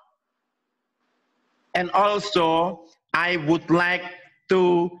 Now, and also I would like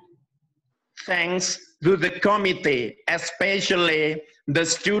to thanks to the committee, especially the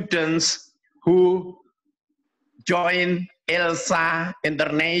students who join ILSA,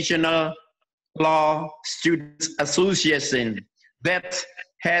 International Law Students Association, that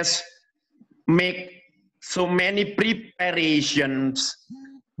has made so many preparations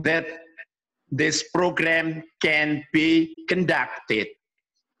that this program can be conducted.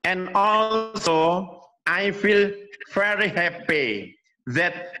 And also, I feel very happy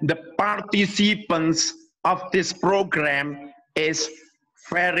that the participants of this program is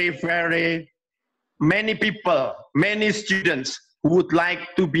very, very many people, many students who would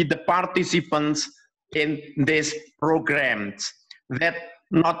like to be the participants in this programs, that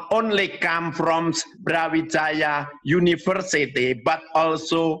not only come from Wijaya University, but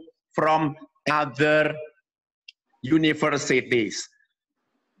also from other universities.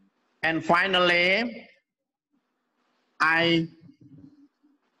 And finally, I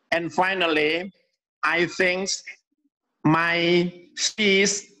think my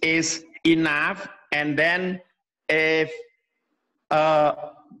speech is enough, and then if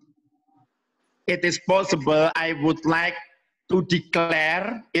it is possible, I would like to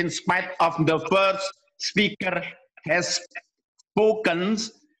declare, in spite of the first speaker has spoken,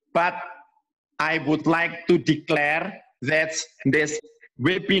 but I would like to declare that this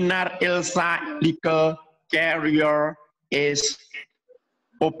webinar ILSA Legal Career is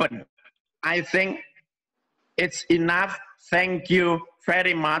open. I think it's enough. Thank you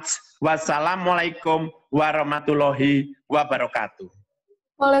very much. Wassalamualaikum warahmatullahi wabarakatuh.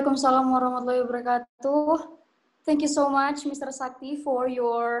 Waalaikumsalam warahmatullahi wabarakatuh. Thank you so much, Mr. Sakti, for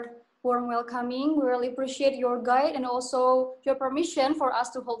your warm welcoming. We really appreciate your guide and also your permission for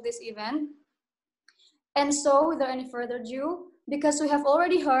us to hold this event. And so, without any further ado, because we have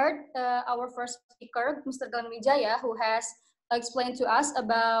already heard our first speaker, Mr. Glenn Wijaya, who has explained to us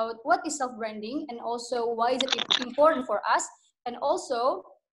about what is self-branding and also why is it important for us, and also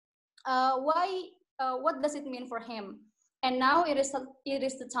what does it mean for him. And now it is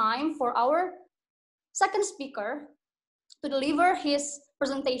the time for our second speaker to deliver his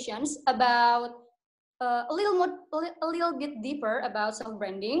presentations about a little bit deeper about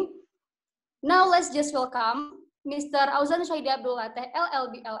self-branding. Now let's just welcome Mr. Auzan Syaidi Abdul Lateh,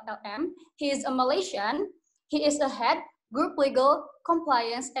 LL.B, LL.M. He is a Malaysian. He is a head Group Legal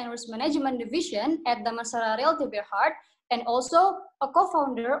Compliance and Risk Management Division at Damansara Realty Berhad, and also a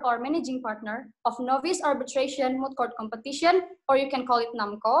co-founder or managing partner of Novice Arbitration Moot Court Competition, or you can call it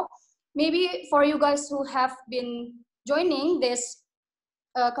NAMCO. Maybe for you guys who have been joining this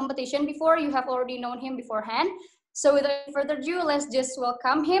competition before, you have already known him beforehand. So without further ado, let's just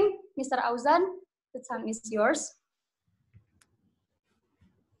welcome him. Mr. Auzan, the time is yours.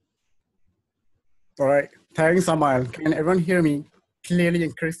 All right. Thanks, Amal. Can everyone hear me clearly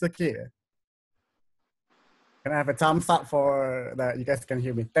and crystal clear? Can I have a thumbs up for that? You guys can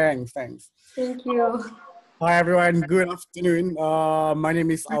hear me. Thanks. Thank you. Hi, everyone. Good afternoon. My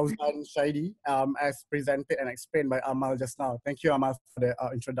name is Auzan Syaidi, as presented and explained by Amal just now. Thank you, Amal, for the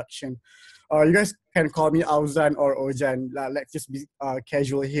introduction. You guys can call me Auzan or Ojan. Let's just be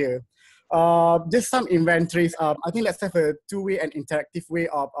casual here. Just some inventories. I think let's have a two-way and interactive way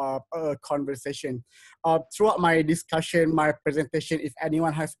of conversation. Throughout my discussion, my presentation, if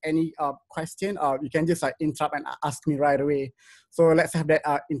anyone has any question, you can just interrupt and ask me right away. So let's have that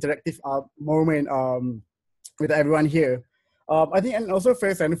interactive moment with everyone here. I think, and also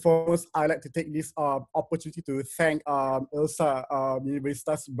first and foremost, I'd like to take this opportunity to thank ILSA,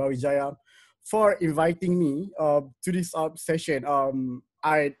 Universitas Brawijaya, for inviting me to this session.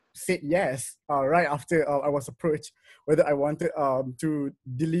 I said yes right after I was approached whether I wanted to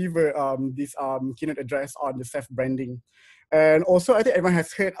deliver this keynote address on the self-branding. And also, I think everyone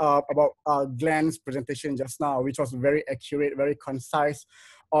has heard about Glenn's presentation just now, which was very accurate, very concise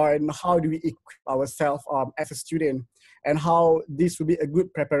on how do we equip ourselves as a student and how this will be a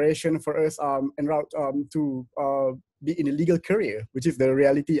good preparation for us en route to be in a legal career, which is the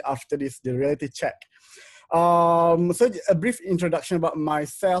reality after this, the reality check. So a brief introduction about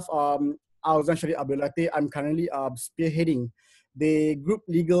myself. Auzan Syaidi Abdul Lateh. I'm currently spearheading the Group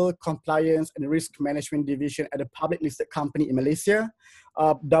Legal Compliance and Risk Management Division at a public listed company in Malaysia,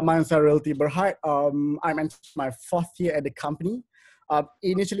 Damansara Realty Berhad. I'm entering my 4th year at the company.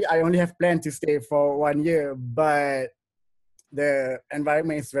 Initially, I only have planned to stay for 1 year, but the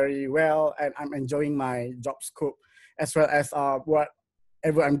environment is very well and I'm enjoying my job scope as well as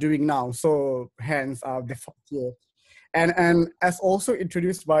whatever I'm doing now. So hence the 4th year. And as also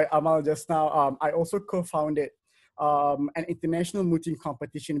introduced by Amal just now, I also co-founded an international mooting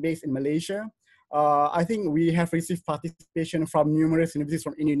competition based in Malaysia. I think we have received participation from numerous universities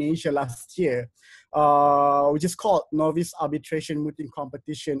from Indonesia last year, which is called Novice Arbitration Mooting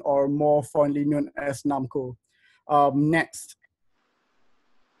Competition, or more fondly known as NAMCO. Next.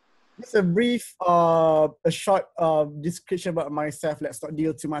 Just a brief, a short description about myself. Let's not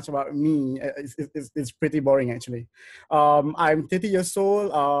deal too much about me. It's pretty boring, actually. I'm 30 years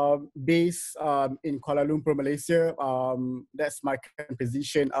old, based in Kuala Lumpur, Malaysia. That's my current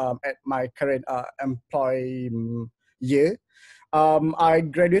position at my current year. I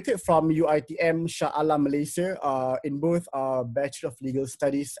graduated from UiTM Shah Alam, Malaysia, in both Bachelor of Legal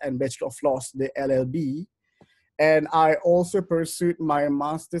Studies and Bachelor of Laws, the LL.B. And I also pursued my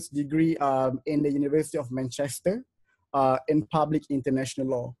master's degree in the University of Manchester in public international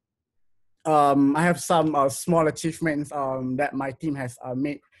law. I have some small achievements that my team has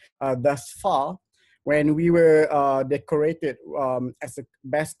made thus far. When we were decorated as the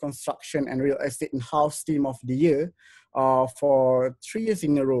best construction and real estate in-house team of the year for 3 years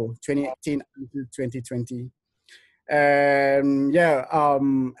in a row, 2018 until 2020. And yeah,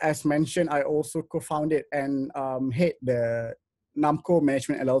 as mentioned, I also co-founded and head the NAMCO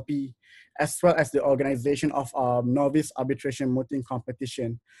Management LLP, as well as the organization of Novice Arbitration Mooting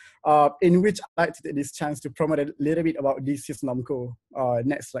Competition, in which I'd like to take this chance to promote a little bit about this year's NAMCO.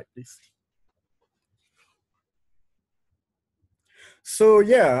 Next slide, please. So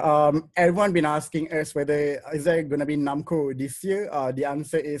yeah, everyone been asking us whether is there going to be NAMCO this year. The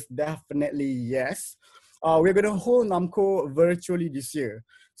answer is definitely yes. We're going to hold NAMCO virtually this year.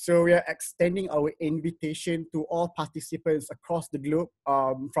 So we are extending our invitation to all participants across the globe,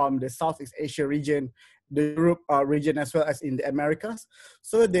 from the Southeast Asia region, the Europe region, as well as in the Americas.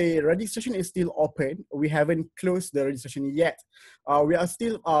 So the registration is still open. We haven't closed the registration yet. We are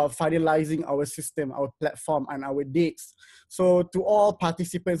still finalizing our system, our platform, and our dates. So to all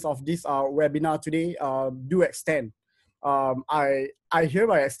participants of this webinar today, do extend. I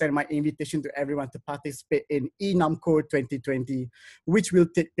hereby extend my invitation to everyone to participate in eNAMCO 2020, which will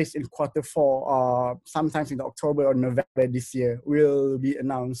take place in Q4, sometimes in October or November this year. Will be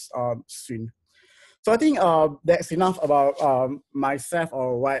announced soon. So I think that's enough about myself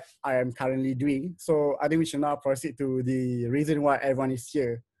or what I am currently doing. So I think we should now proceed to the reason why everyone is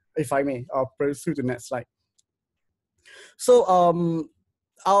here, if I may. I'll pursue the next slide. So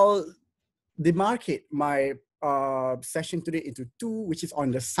I'll demarcate my session today into two, which is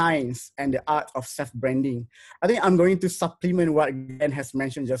on the science and the art of self-branding. I think I'm going to supplement what Glenn has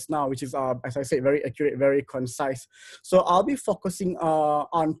mentioned just now, which is, as I said, very accurate, very concise. So I'll be focusing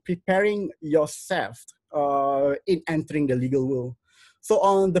on preparing yourself in entering the legal world. So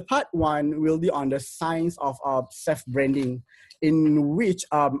on the part one will be on the science of self-branding, in which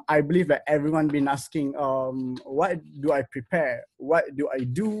I believe that everyone been asking, what do I prepare? What do I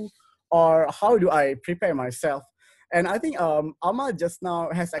do? or how do I prepare myself? And I think Amal just now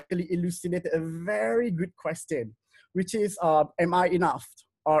has actually elucidated a very good question, which is, am I enough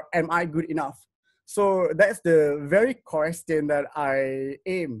or am I good enough? So that's the very question that I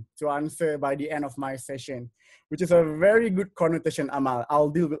aim to answer by the end of my session, which is a very good connotation, Amal. I'll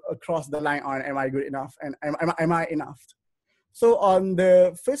deal across the line on am I good enough and am I enough? So on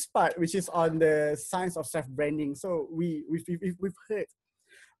the first part, which is on the science of self-branding, so we've heard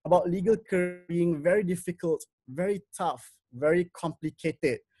about legal career being very difficult, very tough, very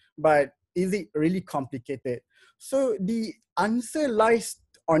complicated. But is it really complicated? So the answer lies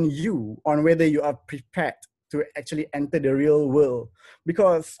on you, on whether you are prepared to actually enter the real world.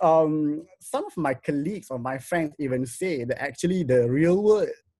 Because some of my colleagues or my friends even say that actually the real world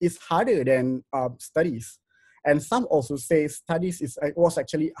is harder than studies. And some also say studies was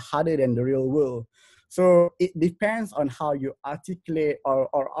actually harder than the real world. So it depends on how you articulate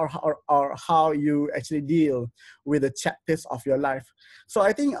or how you actually deal with the chapters of your life. So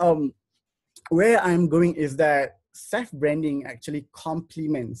I think where I'm going is that self-branding actually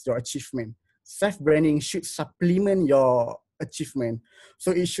complements your achievement. Self-branding should supplement your achievement.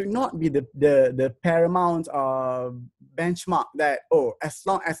 So it should not be the paramount benchmark that, oh, as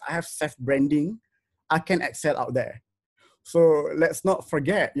long as I have self-branding, I can excel out there. So let's not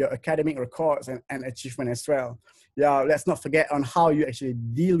forget your academic records and achievement as well. Yeah, let's not forget on how you actually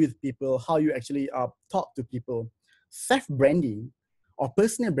deal with people, how you actually talk to people. Self-branding or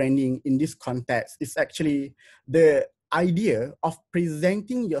personal branding in this context is actually the idea of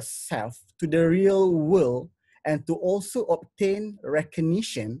presenting yourself to the real world and to also obtain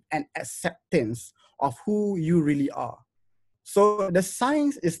recognition and acceptance of who you really are. So the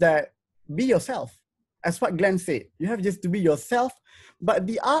science is that be yourself. As what Glenn said, you have just to be yourself. But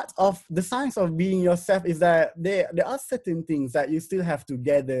the art of the science of being yourself is that there are certain things that you still have to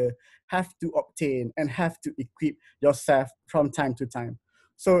gather, have to obtain, and have to equip yourself from time to time.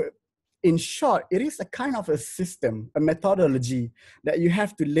 So in short, it is a kind of a system, a methodology that you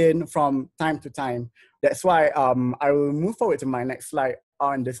have to learn from time to time. That's why I will move forward to my next slide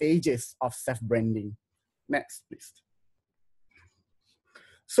on the stages of self-branding. Next, please.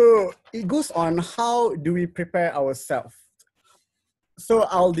 So it goes on, how do we prepare ourselves? So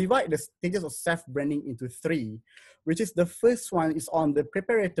I'll divide the stages of self-branding into three, which is the first one is on the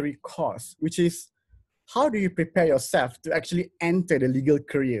preparatory course, which is how do you prepare yourself to actually enter the legal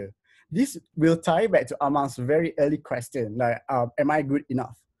career? This will tie back to Amal's very early question, like, am I good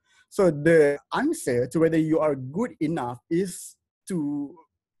enough? So the answer to whether you are good enough is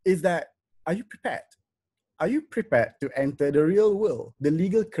that, are you prepared? Are you prepared to enter the real world, the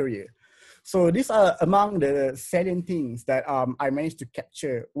legal career? So these are among the salient things that I managed to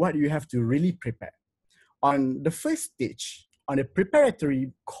capture what you have to really prepare. On the first stage, on the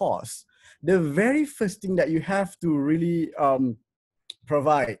preparatory course, the very first thing that you have to really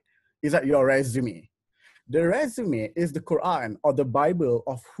provide is that your resume. The resume is the Quran or the Bible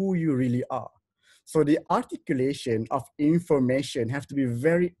of who you really are. So the articulation of information have to be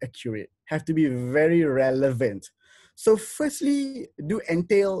very accurate, have to be very relevant. So firstly, do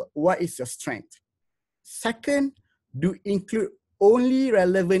entail what is your strength. Second, do include only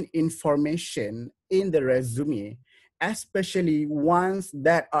relevant information in the resume, especially ones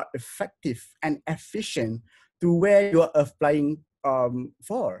that are effective and efficient to where you are applying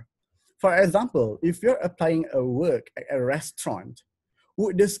for. For example, if you're applying a work at a restaurant,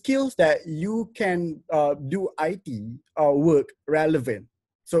 would the skills that you can do IT work relevant?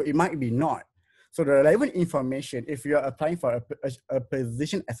 So it might be not. So the relevant information, if you're applying for a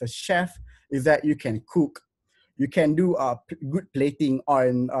position as a chef, is that you can cook, you can do good plating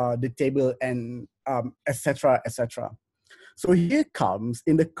on the table, and etc., etc. So here comes,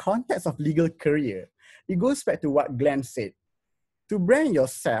 in the context of legal career, it goes back to what Glenn said. To brand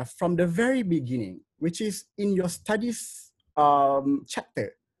yourself from the very beginning, which is in your studies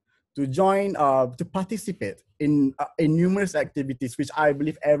chapter, to join, to participate in numerous activities, which I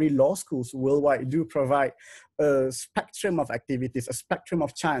believe every law schools worldwide do provide a spectrum of activities, a spectrum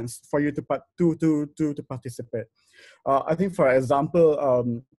of chance for you to participate. I think, for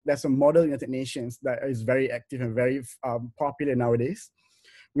example, there's a model United Nations that is very active and very popular nowadays.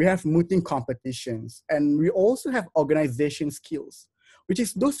 We have mooting competitions, and we also have organization skills, which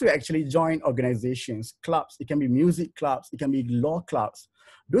is those who actually join organizations, clubs. It can be music clubs, it can be law clubs.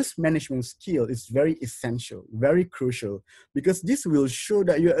 Those management skill is very essential, very crucial, because this will show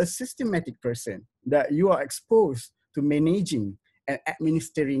that you're a systematic person, that you are exposed to managing and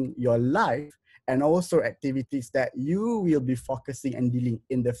administering your life and also activities that you will be focusing and dealing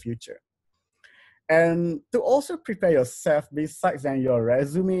in the future. And to also prepare yourself, besides than your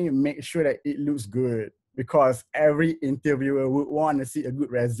resume, make sure that it looks good, because every interviewer would want to see a good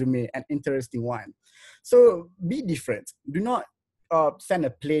resume, an interesting one. So be different. Do not send a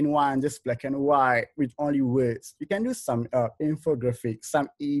plain one, just black and white with only words. You can do some infographics, some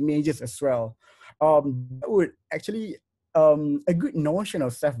images as well. That would actually a good notion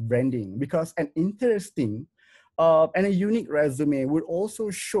of self-branding, because an interesting and a unique resume would also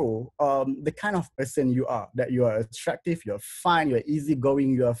show the kind of person you are, that you are attractive, you're fun, you're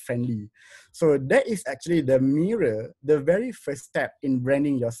easygoing, you're friendly. So that is actually the mirror, the very first step in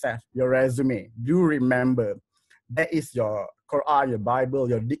branding yourself, your resume. Do remember, that is your Quran, your Bible,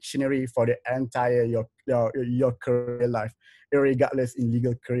 your dictionary for the entire your career life, regardless in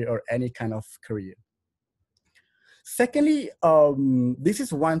legal career or any kind of career. Secondly, this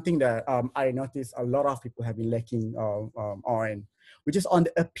is one thing that I noticed a lot of people have been lacking on, which is on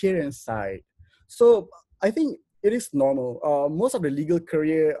the appearance side. So I think it is normal. Most of the legal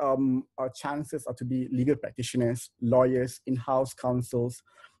career chances are to be legal practitioners, lawyers, in-house counsels,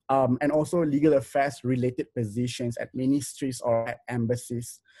 and also legal affairs related positions at ministries or at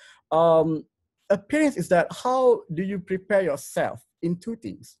embassies. Appearance is that how do you prepare yourself in two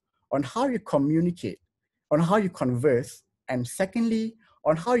things: on how you communicate, on how you converse, and secondly,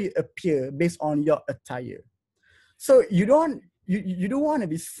 on how you appear based on your attire. So you don't want to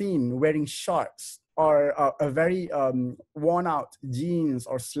be seen wearing shorts or a very worn out jeans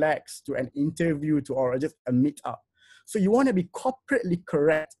or slacks to an interview or just a meetup. So you want to be corporately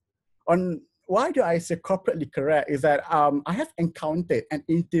correct. On why do I say corporately correct is that I have encountered an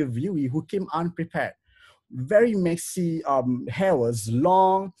interviewee who came unprepared. Very messy, hair was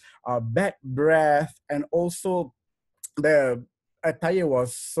long, bad breath, and also the attire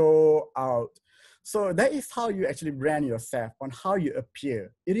was so out. So that is how you actually brand yourself, on how you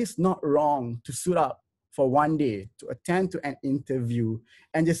appear. It is not wrong to suit up for one day, to attend to an interview,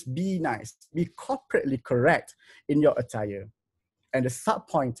 and just be nice, be corporately correct in your attire. And the sub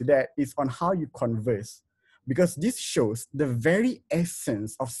point to that is on how you converse, because this shows the very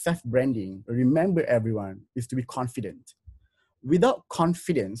essence of self-branding. Remember, everyone, is to be confident. Without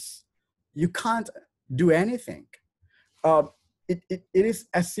confidence, you can't do anything. It is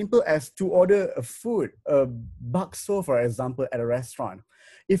as simple as to order a food, a bakso, for example, at a restaurant.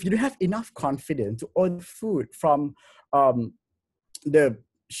 If you don't have enough confidence to order food from the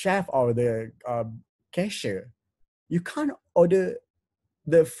chef or the cashier, you can't order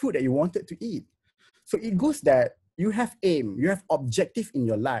the food that you wanted to eat. So it goes that you have aim, you have objective in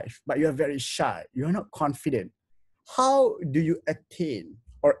your life, but you are very shy, you are not confident. How do you attain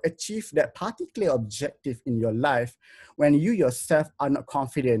or achieve that particular objective in your life when you yourself are not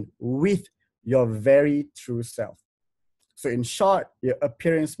confident with your very true self? So in short, your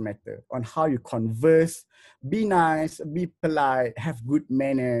appearance matter, on how you converse, be nice, be polite, have good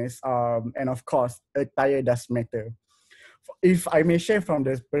manners, and of course, attire does matter. If I may share from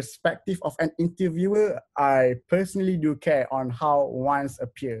the perspective of an interviewer, I personally do care on how one's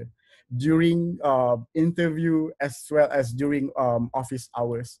appear during interview as well as during office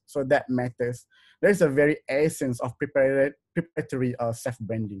hours. So that matters. There's a very essence of preparatory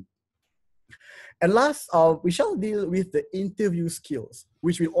self-branding. And last, we shall deal with the interview skills,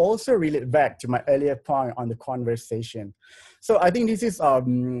 which will also relate back to my earlier point on the conversation. So I think this is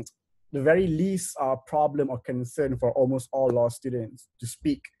the very least problem or concern for almost all law students: to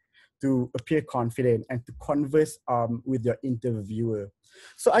speak, to appear confident, and to converse with your interviewer.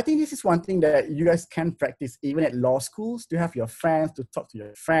 So I think this is one thing that you guys can practice even at law schools, to have your friends, to talk to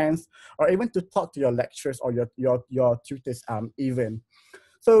your friends, or even to talk to your lecturers or your tutors even.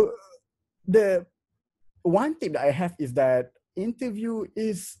 So the one tip that I have is that interview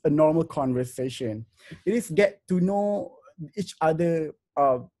is a normal conversation. It is get to know each other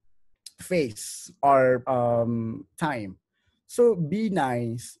face or time. So be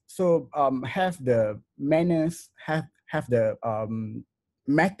nice. So have the manners, have the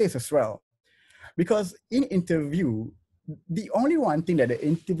matters as well. Because in interview, the only one thing that the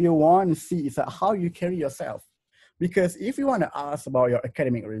interviewer wants to see is how you carry yourself. Because if you want to ask about your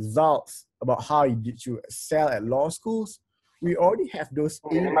academic results, about how did you excel at law schools, we already have those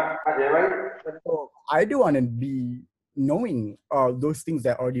in. So I do want to be knowing those things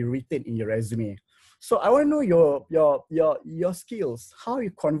that are already written in your resume. So I want to know your skills, how you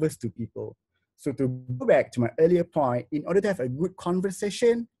converse to people. So to go back to my earlier point, in order to have a good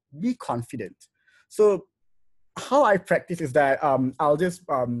conversation, be confident. So how I practice is that I'll just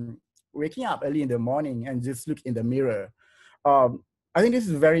waking up early in the morning and just look in the mirror. I think this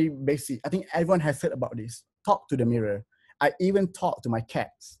is very basic. I think everyone has heard about this. Talk to the mirror. I even talk to my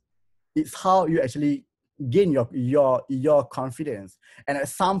cats. It's how you actually gain your confidence. And at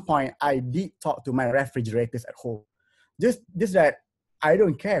some point, I did talk to my refrigerators at home. Just that I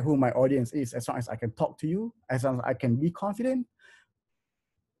don't care who my audience is, as long as I can talk to you, as long as I can be confident,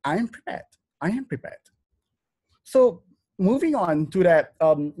 I am prepared. I am prepared. So moving on to that,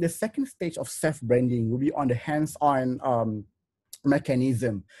 the second stage of self-branding will be on the hands-on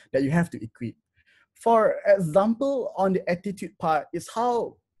mechanism that you have to equip. For example, on the attitude part, is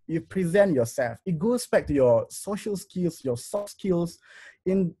how you present yourself. It goes back to your social skills, your soft skills,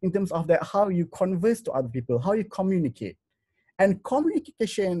 in terms of that, how you converse to other people, how you communicate. And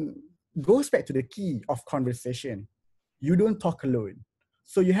communication goes back to the key of conversation. You don't talk alone.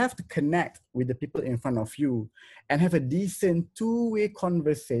 So you have to connect with the people in front of you and have a decent two-way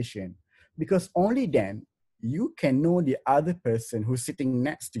conversation, because only then you can know the other person who's sitting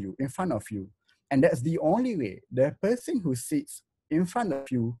next to you, in front of you. And that's the only way the person who sits in front of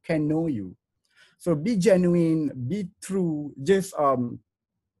you can know you. So be genuine, be true, just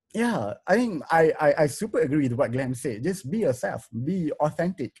yeah, I think I super agree with what Glenn said. Just be yourself, be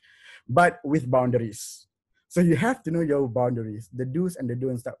authentic, but with boundaries. So you have to know your boundaries, the do's and the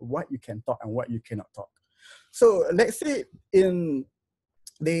don'ts, that what you can talk and what you cannot talk. So let's say in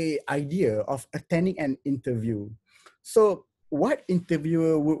the idea of attending an interview. So what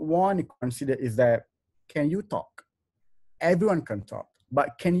interviewer would want to consider is that, can you talk? Everyone can talk,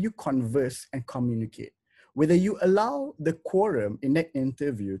 but can you converse and communicate? Whether you allow the quorum in that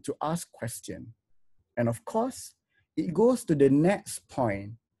interview to ask questions. And of course, it goes to the next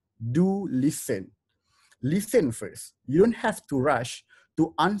point. Do listen. Listen first. You don't have to rush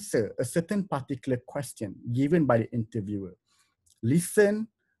to answer a certain particular question given by the interviewer. Listen,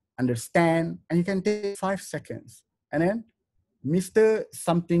 understand, and you can take 5 seconds. And then, Mr.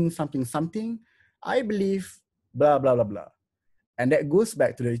 Something, something, something, I believe, blah, blah, blah, blah. And that goes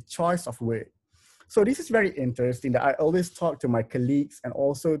back to the choice of word. So this is very interesting that I always talk to my colleagues and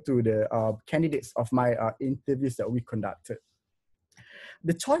also to the candidates of my interviews that we conducted.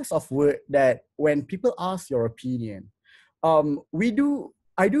 The choice of word, that when people ask your opinion, I do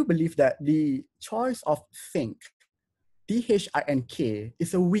believe that the choice of think, THINK,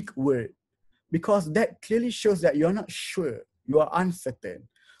 is a weak word, because that clearly shows that you're not sure, you are uncertain.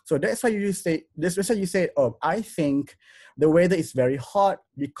 So that's why you say, oh, I think the weather is very hot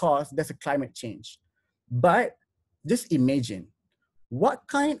because there's a climate change. But just imagine what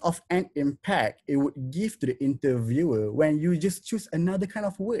kind of an impact it would give to the interviewer when you just choose another kind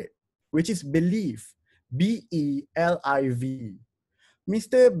of word, which is believe, BELIV.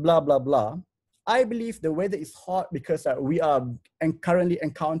 Mr. Blah, blah, blah, I believe the weather is hot because we are currently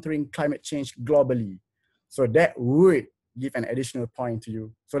encountering climate change globally. So that would give an additional point to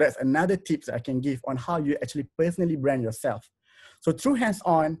you. So that's another tip that I can give on how you actually personally brand yourself. So through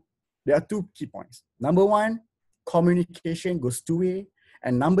hands-on, there are 2 key points. Number 1, communication goes 2-way.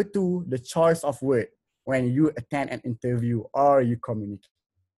 And number 2, the choice of word when you attend an interview or you communicate.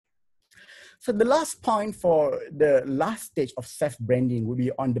 So the last point for the last stage of self-branding will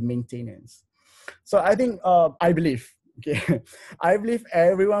be on the maintenance. So I think, I believe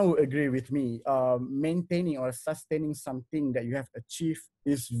everyone will agree with me. Maintaining or sustaining something that you have achieved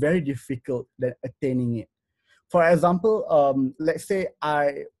is very difficult than attaining it. For example, let's say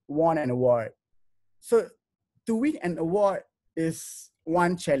I won an award. So to win an award is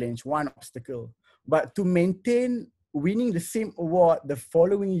one challenge, one obstacle. But to maintain winning the same award the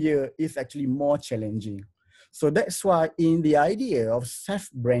following year is actually more challenging. So that's why in the idea of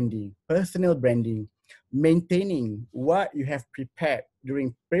self-branding, personal branding, maintaining what you have prepared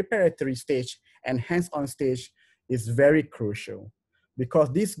during preparatory stage and hands-on stage is very crucial,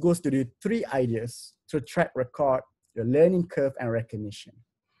 because this goes to the 3 ideas: to track record, your learning curve, and recognition.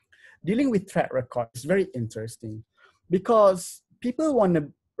 Dealing with track record is very interesting because people want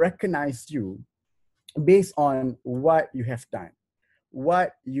to recognize you based on what you have done,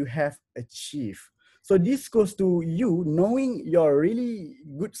 what you have achieved. So this goes to you knowing your really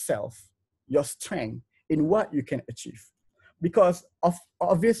good self, your strength in what you can achieve. Because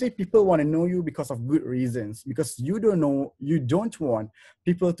obviously people want to know you because of good reasons, because you don't want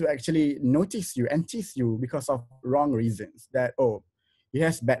people to actually notice you and tease you because of wrong reasons, that, oh, he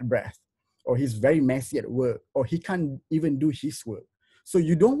has bad breath, or he's very messy at work, or he can't even do his work. So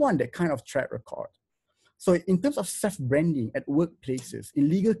you don't want that kind of track record. So in terms of self-branding at workplaces, in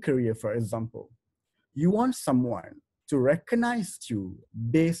legal career, for example, you want someone to recognize you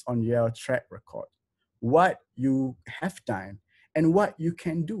based on your track record, what you have done, and what you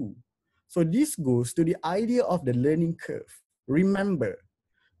can do. So this goes to the idea of the learning curve. Remember,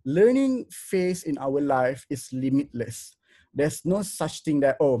 learning phase in our life is limitless, There's no such thing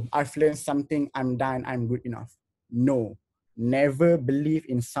that, oh, I've learned something, I'm done, I'm good enough. No, never believe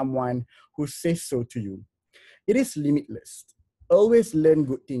in someone who says so to you. It is limitless. Always learn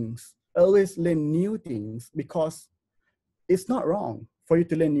good things. Always learn new things, because it's not wrong for you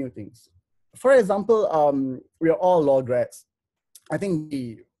to learn new things. For example, we are all law grads. I think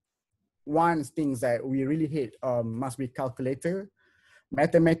the one things that we really hate must be calculator,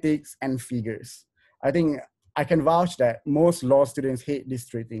 mathematics, and figures. I think I can vouch that most law students hate these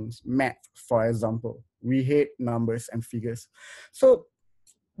three things. Math, for example. We hate numbers and figures. So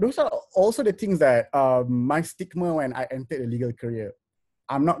those are also the things that my stigma when I entered a legal career.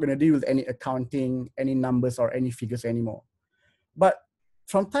 I'm not going to deal with any accounting, any numbers, or any figures anymore. But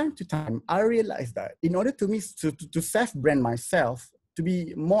from time to time, I realized that in order to self-brand myself, to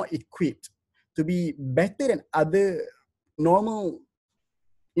be more equipped, to be better than other normal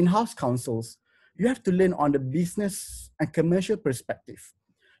in-house counsels, you have to learn on the business and commercial perspective.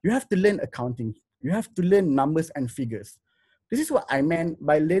 You have to learn accounting. You have to learn numbers and figures. This is what I meant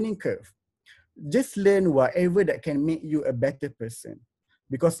by learning curve. Just learn whatever that can make you a better person,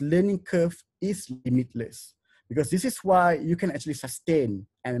 because learning curve is limitless. Because this is why you can actually sustain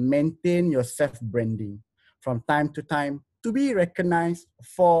and maintain your self-branding from time to time to be recognized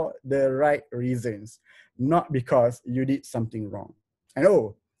for the right reasons, not because you did something wrong.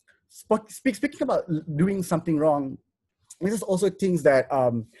 And speaking about doing something wrong, this is also things that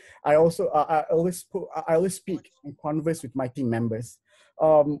I always speak and converse with my team members.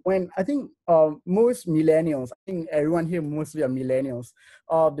 When I think most millennials, I think everyone here mostly are millennials.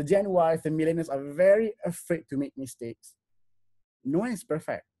 The Gen Ys, the millennials are very afraid to make mistakes. No one is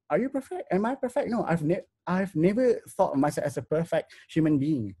perfect. Are you perfect? Am I perfect? No, I've never thought of myself as a perfect human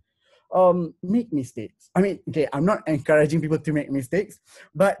being. Make mistakes. I mean, okay, I'm not encouraging people to make mistakes,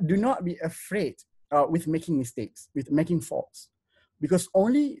 but do not be afraid with making mistakes, with making faults, because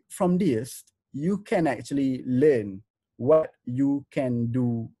only from this you can actually learn what you can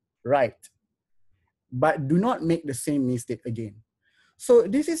do right. But do not make the same mistake again. So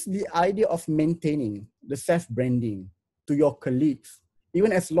this is the idea of maintaining the self-branding to your colleagues,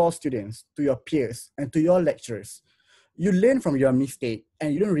 even as law students, to your peers, and to your lecturers. You learn from your mistake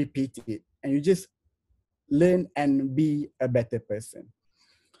and you don't repeat it, and you just learn and be a better person.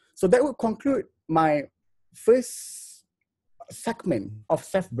 So that would conclude my first segment of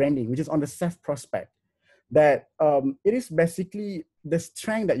self-branding, which is on the self-prospect. That it is basically the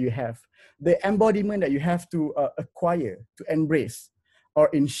strength that you have, the embodiment that you have to acquire, to embrace. Or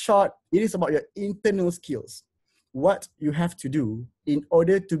in short, it is about your internal skills, what you have to do in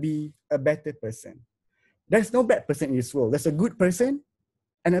order to be a better person. There's no bad person in this world. There's a good person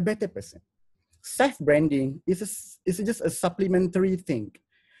and a better person. Self-branding is just a supplementary thing.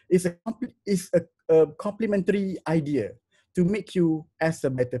 It's a complementary idea to make you as a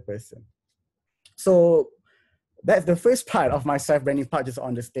better person. So that's the first part of my self-branding part, just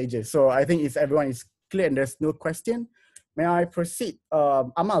on the stages. So I think if everyone is clear and there's no question, may I proceed?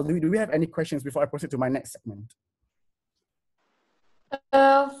 Amal, do we have any questions before I proceed to my next segment?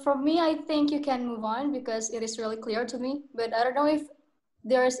 For me, I think you can move on because it is really clear to me. But I don't know if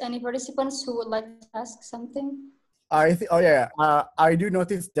there's any participants who would like to ask something. I think. Oh yeah, I do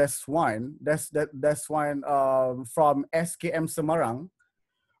notice there's one. That's one from SKM Semarang.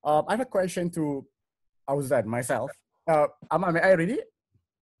 I have a question to Auzan myself. Amal, may I read it?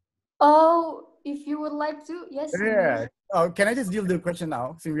 Oh, if you would like to, yes. Yeah. Can I just deal with the question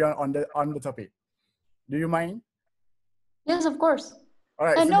now, since we are on the topic? Do you mind? Yes, of course. All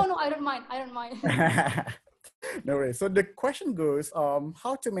right. No, I don't mind. I don't mind. No worries. So the question goes,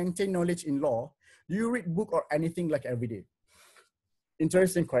 how to maintain knowledge in law? Do you read book or anything like every day?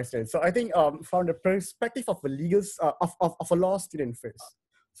 Interesting question. So I think from the perspective of a of a law student first.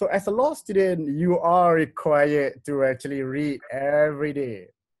 So as a law student, you are required to actually read every day.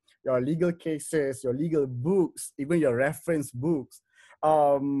 Your legal cases, your legal books, even your reference books.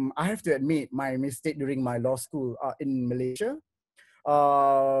 I have to admit my mistake during my law school in Malaysia.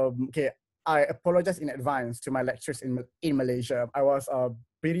 Okay, I apologize in advance to my lecturers in Malaysia. I was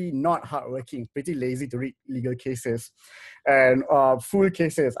pretty not hardworking, pretty lazy to read legal cases and full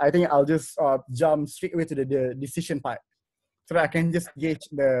cases. I think I'll just jump straight away to the decision part so that I can just gauge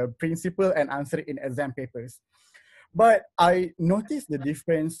the principle and answer it in exam papers. But I noticed the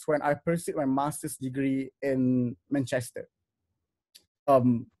difference when I pursued my master's degree in Manchester.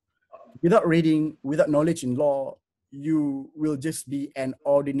 Without reading, without knowledge in law, you will just be an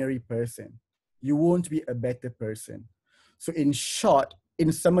ordinary person. You won't be a better person. So in short,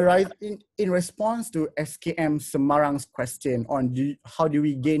 in response to SKM Semarang's question on how do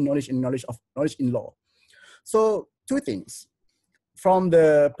we gain knowledge in law. So two things. From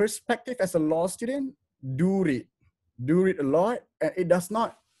the perspective as a law student, do read a lot, and it does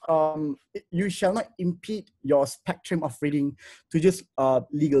not, you shall not impede your spectrum of reading to just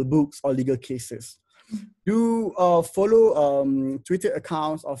legal books or legal cases. Do follow Twitter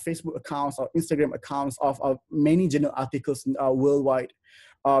accounts or Facebook accounts or Instagram accounts of many journal articles worldwide,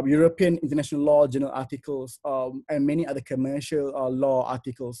 European international law journal articles, and many other commercial law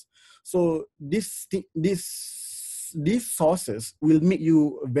articles. So these sources will make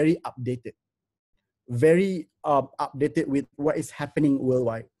you very updated with what is happening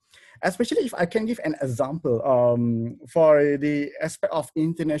worldwide. Especially if I can give an example for the aspect of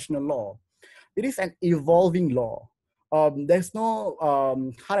international law. It is an evolving law. There's no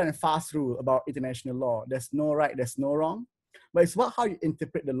hard and fast rule about international law. There's no right, there's no wrong. But it's about how you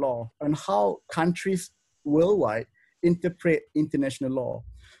interpret the law and how countries worldwide interpret international law.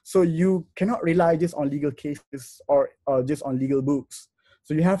 So you cannot rely just on legal cases or just on legal books.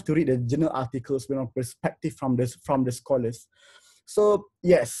 So you have to read the journal articles with a perspective from the scholars. So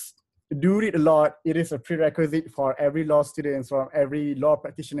yes, do read a lot. It is a prerequisite for every law student, for every law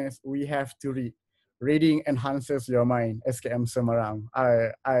practitioners. We have to read. Reading enhances your mind. SKM Semarang.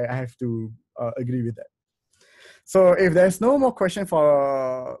 I have to agree with that. So if there's no more question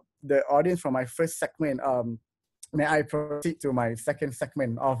for the audience from my first segment, may I proceed to my second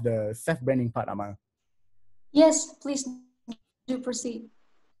segment of the self-branding part, Amal? Yes, please do proceed.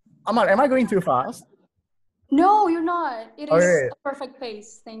 Amal, am I going too fast? No, you're not. It is Okay. a perfect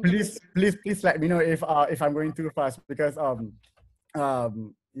pace. Thank you. Please let me know if I'm going too fast, because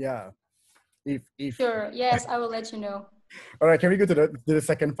yeah. If Sure. Yes, I will let you know. All right, can we go to the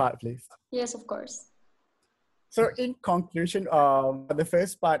second part, please? Yes, of course. So in conclusion, the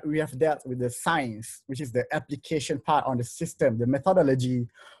first part, we have dealt with the science, which is the application part on the system, the methodology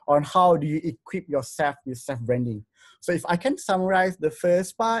on how do you equip yourself with self-branding. So if I can summarize the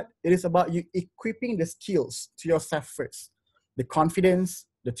first part, it is about you equipping the skills to yourself first, the confidence,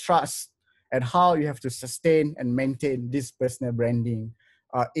 the trust, and how you have to sustain and maintain this personal branding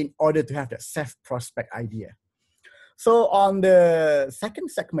in order to have that self-prospect idea. So on the second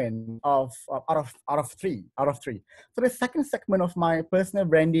segment of out of three. So the second segment of my personal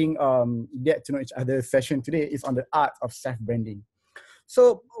branding get to know each other session today is on the art of self-branding.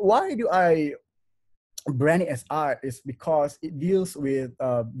 So why do I brand it as art? Is because it deals with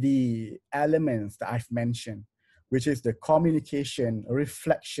the elements that I've mentioned, which is the communication,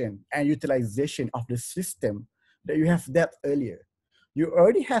 reflection, and utilization of the system that you have dealt earlier. You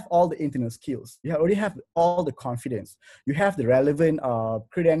already have all the internal skills. You already have all the confidence. You have the relevant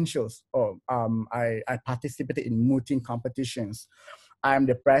credentials. I participated in mooting competitions. I'm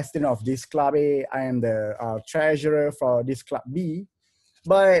the president of this club A. I am the treasurer for this club B.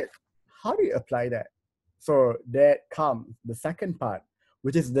 But how do you apply that? So that comes the second part,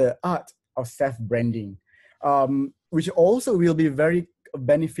 which is the art of self-branding, which also will be very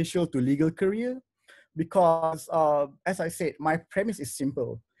beneficial to legal career. Because as I said, my premise is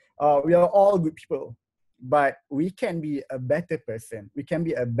simple. We are all good people, but we can be a better person. We can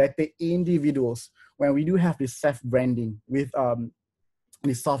be a better individuals when we do have this self-branding with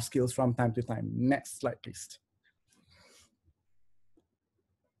the soft skills from time to time. Next slide, please.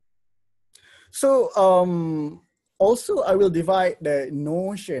 So also I will divide the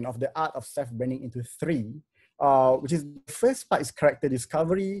notion of the art of self-branding into three, which is the first part is character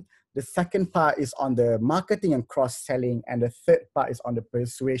discovery. The second part is on the marketing and cross-selling, and the third part is on the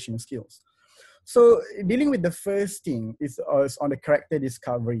persuasion skills. So dealing with the first thing is on the character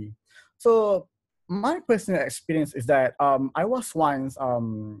discovery. So my personal experience is that I once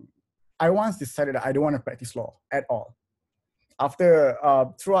decided that I don't want to practice law at all. After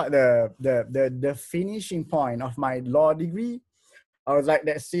throughout the finishing point of my law degree, I was like,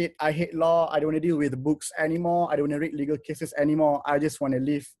 that's it. I hate law. I don't want to deal with books anymore. I don't want to read legal cases anymore. I just want to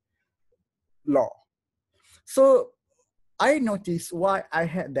live law. So I noticed why I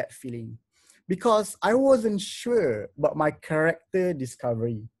had that feeling, because I wasn't sure about my character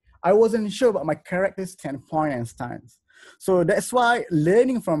discovery. I wasn't sure about my character standpoint and stance. So that's why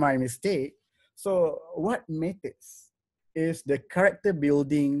learning from my mistake. So what matters is the character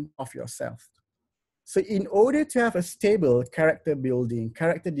building of yourself. So in order to have a stable character building,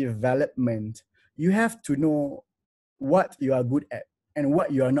 character development, you have to know what you are good at and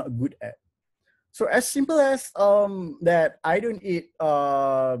what you are not good at. So as simple as that I don't eat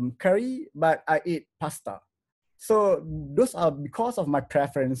curry, but I eat pasta. So those are because of my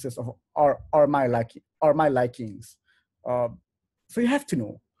preferences or my likings. So you have to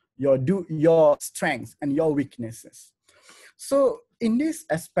know your strengths and your weaknesses. So in this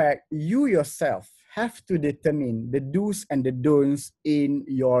aspect, you yourself have to determine the do's and the don'ts in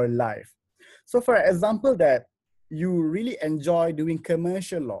your life. So for example, that you really enjoy doing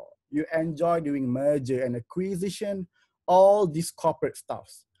commercial law, you enjoy doing merger and acquisition, all these corporate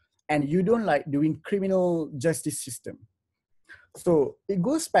stuffs, and you don't like doing criminal justice system. So it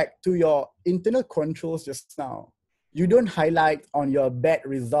goes back to your internal controls just now. You don't highlight on your bad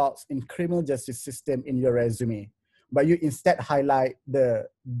results in criminal justice system in your resume, but you instead highlight the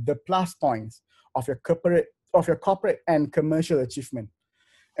plus points of your corporate and commercial achievement.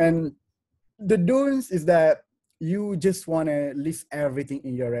 And the don'ts is that you just want to list everything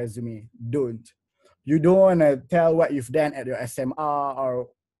in your resume. Don't. You don't want to tell what you've done at your SMR, or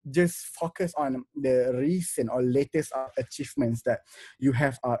just focus on the recent or latest achievements that you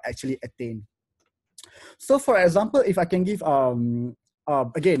have actually attained. So for example, if I can give,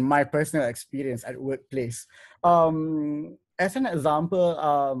 again, my personal experience at workplace. As an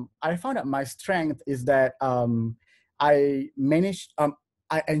example, I found that my strength is that I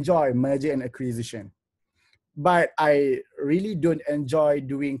enjoy merger and acquisition, but I really don't enjoy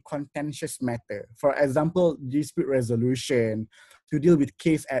doing contentious matter. For example, dispute resolution, to deal with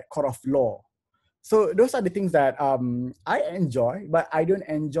case at court of law. So those are the things that I enjoy, but I don't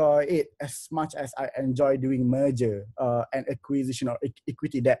enjoy it as much as I enjoy doing merger and acquisition or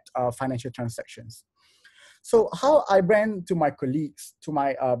equity debt financial transactions. So how I brand to my colleagues, to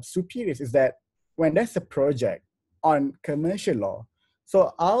my superiors, is that when there's a project on commercial law,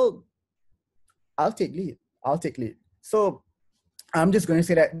 so I'll take lead. I'll take lead. So I'm just going to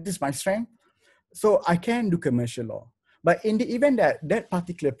say that this is my strength. So I can do commercial law. But in the event that that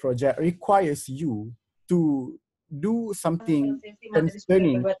particular project requires you to do something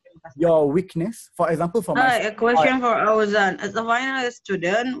concerning your weakness, for example, for Hi, a myself, question for Auzan. As a final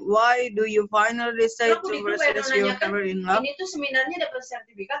student, why do you finally decide to pursue your career in law? Ini tuh seminarnya dapat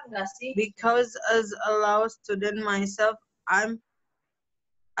sertifikat nggak sih? Because as a law student myself, I'm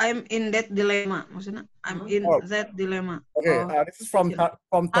in that dilemma. Maksudnya, I'm in that dilemma. Okay, this is from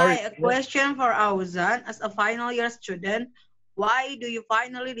Thoriq. Hi, a question for Auzan. As a final year student, why do you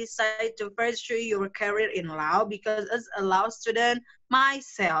finally decide to pursue your career in law? Because as a law student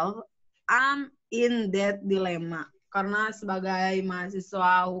myself, I'm in that dilemma. Karena sebagai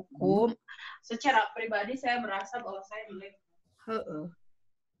mahasiswa hukum, Secara pribadi saya merasa bahwa saya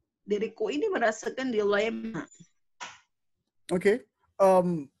diriku ini merasakan dilema. Okay.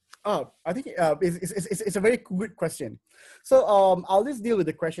 I think it's a very good question. So I'll just deal with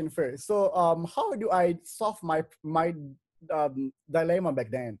the question first. So how do I solve my dilemma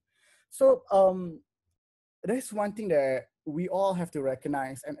back then? So there's one thing that we all have to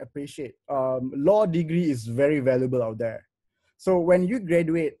recognize and appreciate. Law degree is very valuable out there. So when you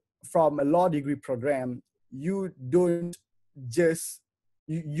graduate from a law degree program, you don't just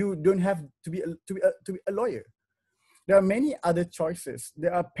you don't have to be a lawyer. There are many other choices.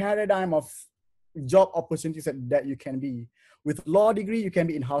 There are paradigm of job opportunities that you can be. With law degree, you can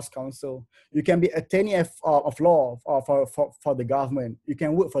be in-house counsel. You can be attorney of law for the government. You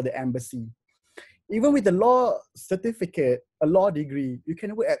can work for the embassy. Even with the law certificate, a law degree, you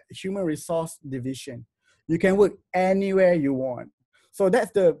can work at human resource division. You can work anywhere you want. So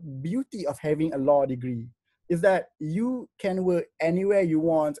that's the beauty of having a law degree, is that you can work anywhere you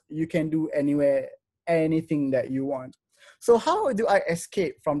want. You can do anything that you want. So how do I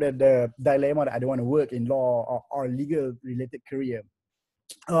escape from the dilemma that I don't want to work in law or legal related career?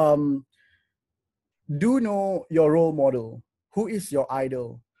 Do know your role model. Who is your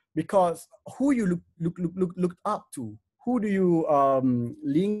idol? Because who you look up to, who do you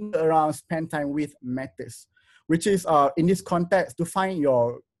linger around, spend time with matters, which is in this context to find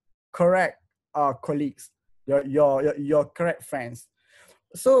your correct colleagues, your correct friends.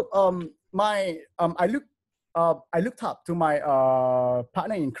 So I looked up to my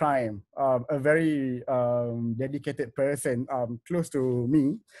partner in crime, a very dedicated person close to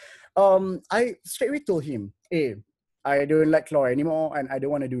me. I straightway told him, hey, I don't like law anymore and I don't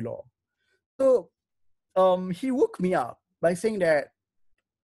want to do law. So he woke me up by saying that,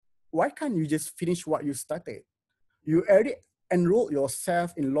 why can't you just finish what you started? You already enrolled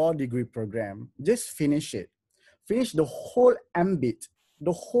yourself in law degree program. Just finish it. Finish the whole ambit,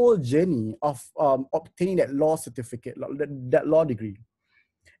 the whole journey of obtaining that law certificate, that law degree.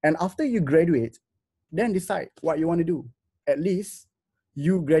 And after you graduate, then decide what you want to do. At least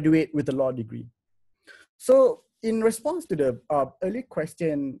you graduate with a law degree. So in response to the early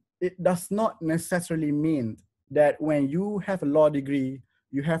question, it does not necessarily mean that when you have a law degree,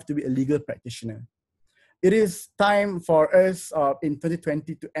 you have to be a legal practitioner. It is time for us in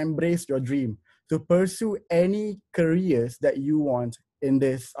 2020 to embrace your dream, to pursue any careers that you want, in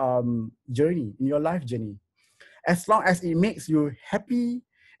this journey, in your life journey. As long as it makes you happy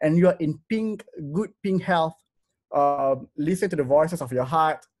and you're in good pink health, listen to the voices of your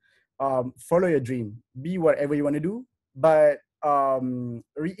heart, follow your dream, be whatever you want to do. But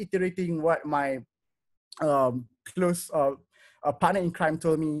reiterating what my close partner in crime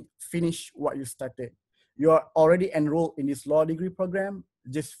told me, finish what you started. You're already enrolled in this law degree program,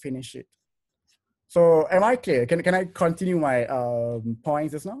 just finish it. So am I clear? Can I continue my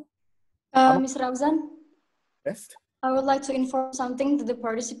points just now? Mr. Auzan? Yes? I would like to inform something to the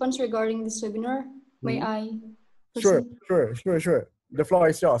participants regarding this webinar. May I proceed? Sure. The floor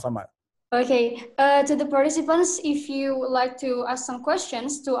is yours, Amal. Okay, to the participants, if you would like to ask some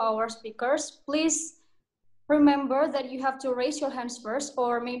questions to our speakers, please remember that you have to raise your hands first,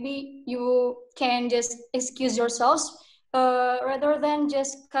 or maybe you can just excuse yourselves rather than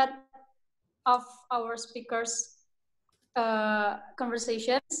just cut off our speakers'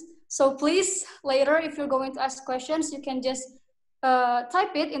 conversations. So please, later, if you're going to ask questions, you can just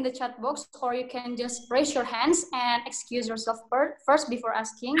type it in the chat box, or you can just raise your hands and excuse yourself first before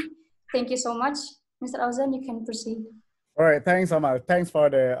asking. Thank you so much. Mr. Auzan, you can proceed. All right, thanks, Amal. Thanks for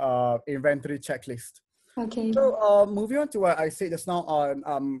the inventory checklist. Okay. So moving on to what I said just now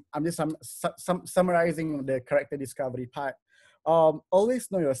on, I'm just summarizing the character discovery part. Always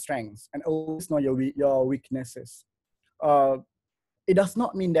know your strengths and always know your weaknesses. It does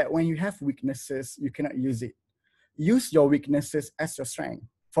not mean that when you have weaknesses, you cannot use it. Use your weaknesses as your strength.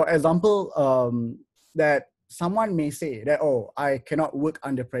 For example, that someone may say that, oh, I cannot work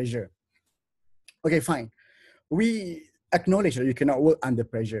under pressure. Okay, fine. We acknowledge that you cannot work under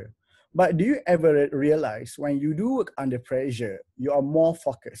pressure. But do you ever realize when you do work under pressure, you are more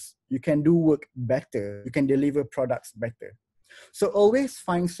focused, you can do work better, you can deliver products better. So always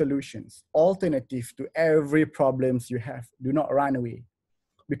find solutions, alternative to every problems you have. Do not run away,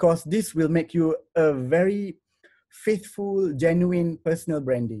 because this will make you a very faithful, genuine personal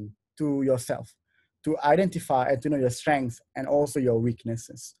branding to yourself, to identify and to know your strengths and also your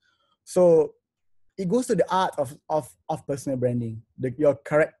weaknesses. So it goes to the art of personal branding, your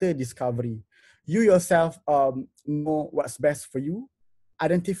character discovery. You yourself know what's best for you,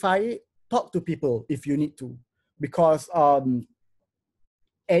 identify it, talk to people if you need to, because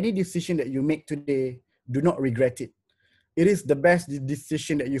any decision that you make today, do not regret it. It is the best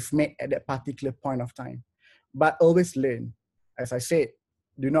decision that you've made at that particular point of time. But always learn. As I said,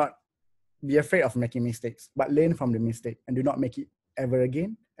 do not be afraid of making mistakes, but learn from the mistake and do not make it ever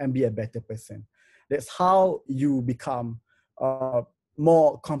again and be a better person. That's how you become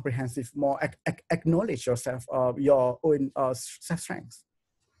more comprehensive, more acknowledge yourself, your own strengths.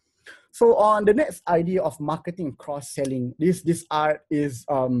 So on the next idea of marketing cross-selling, this art is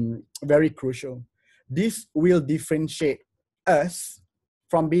very crucial. This will differentiate us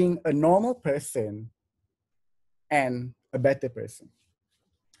from being a normal person and a better person.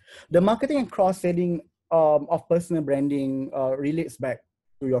 The marketing and cross-selling of personal branding relates back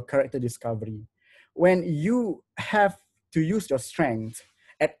to your character discovery. When you have to use your strength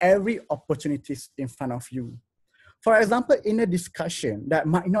at every opportunities in front of you. For example, in a discussion that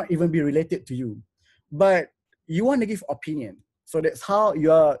might not even be related to you, but you want to give opinion. So that's how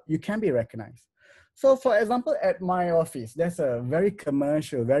you can be recognized. So for example, at my office, there's a very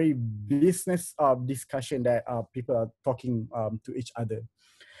commercial, very business discussion that people are talking to each other.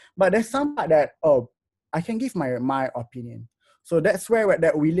 But there's some part that, oh, I can give my opinion. So that's where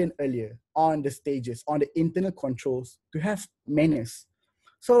that we learned earlier on the stages, on the internal controls, to have manners.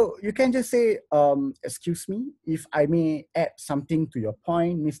 So you can just say, excuse me, if I may add something to your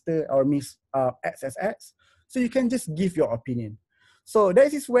point, Mr. or Miss XXX. So you can just give your opinion. So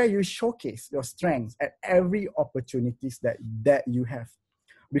that is where you showcase your strengths at every opportunities that you have.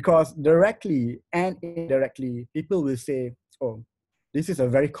 Because directly and indirectly, people will say, oh, this is a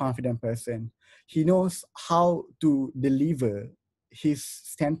very confident person. He knows how to deliver his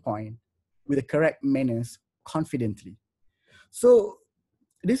standpoint with the correct manners confidently. So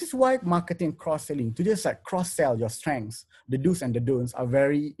this is why marketing cross-selling, to just like cross-sell your strengths, the do's and the don'ts are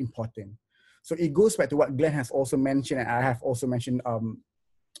very important. So it goes back to what Glenn has also mentioned, and I have also mentioned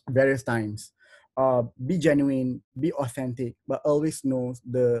various times. Be genuine, be authentic, but always know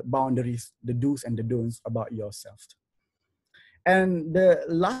the boundaries, the do's and the don'ts about yourself. And the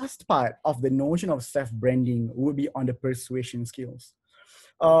last part of the notion of self-branding would be on the persuasion skills.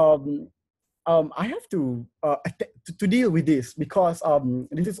 I have to deal with this because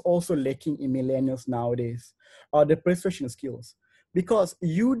this is also lacking in millennials nowadays, the persuasion skills. because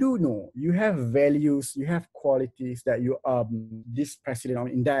you do know you have values, you have qualities that you this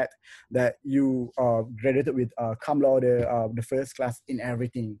president in that you graduated with cum laude, the first class in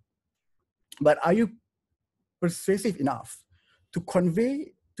everything. But are you persuasive enough to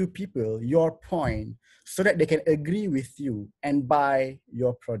convey to people your point so that they can agree with you and buy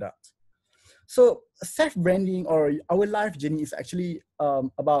your product? So self-branding or our life journey is actually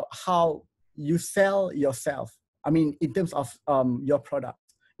about how you sell yourself. I mean, in terms of your product,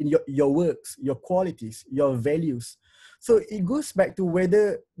 in your works, your qualities, your values. So it goes back to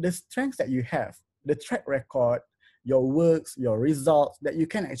whether the strengths that you have, the track record, your works, your results that you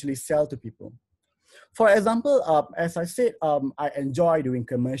can actually sell to people. For example, as I said, I enjoy doing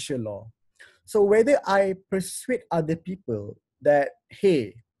commercial law. So whether I persuade other people that,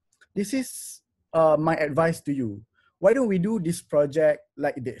 hey, this is my advice to you. Why don't we do this project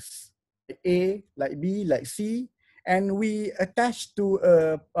like this? Like A, like B, like C, and we attach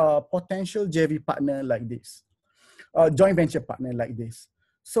to a potential JV partner like this, a joint venture partner like this.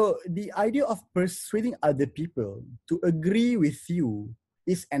 So the idea of persuading other people to agree with you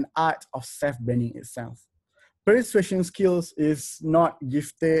is an art of self-branding itself. Persuasion skills is not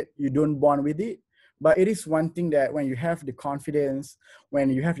gifted, you don't born with it, but it is one thing that when you have the confidence, when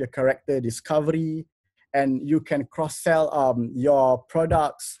you have your character discovery, and you can cross-sell your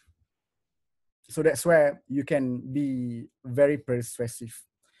products, so that's where you can be very persuasive.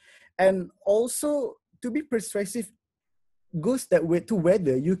 And also, to be persuasive goes that way to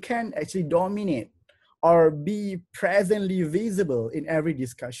whether you can actually dominate or be presently visible in every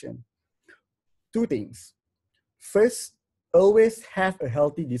discussion. Two things. First, always have a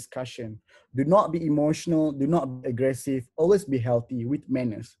healthy discussion. Do not be emotional, do not be aggressive, always be healthy with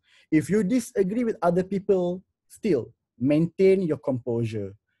manners. If you disagree with other people, still maintain your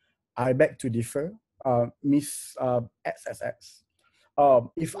composure. I beg to differ, Miss XXX.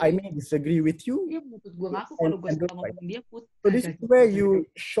 If I may disagree with you, and don't fight. So this is where you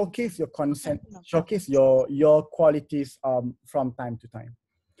showcase your consent, showcase your qualities from time to time.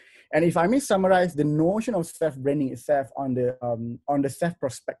 And if I may summarize the notion of self-branding itself on the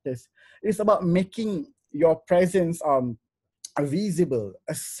self-prospectus, it's about making your presence visible,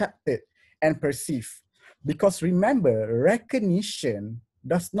 accepted, and perceived. Because remember, recognition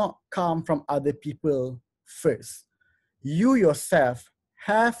does not come from other people first. You yourself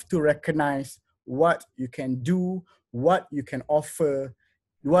have to recognize what you can do, what you can offer,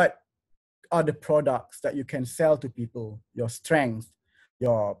 what are the products that you can sell to people, your strengths,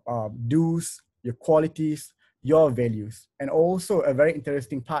 your do's, your qualities, your values. And also a very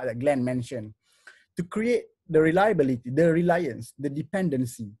interesting part that Glenn mentioned, to create the reliability, the reliance, the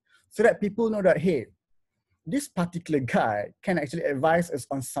dependency, so that people know that, hey, this particular guy can actually advise us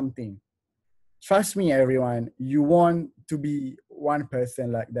on something. Trust me, everyone, you want to be one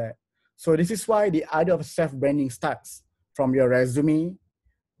person like that. So this is why the idea of self-branding starts from your resume,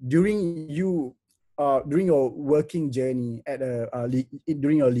 during your working journey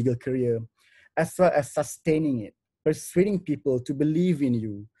during your legal career, as well as sustaining it, persuading people to believe in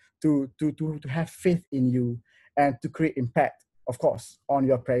you, to have faith in you, and to create impact, of course, on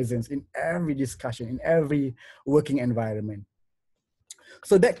your presence in every discussion, in every working environment.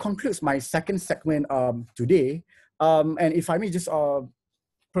 So that concludes my second segment today. And if I may just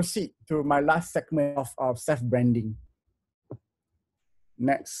proceed to my last segment of self-branding.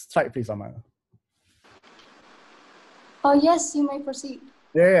 Next slide, please, Amalia. Oh, yes, you may proceed.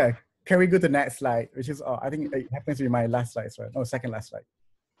 Yeah. Can we go to the next slide, which is, I think it happens to be my last slide, right? No, second last slide.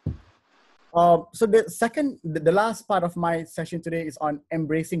 So the last part of my session today is on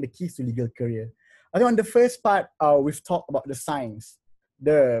embracing the keys to legal career. I think on the first part, we've talked about the science,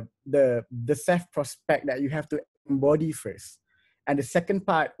 the self-prospect that you have to embody first. And the second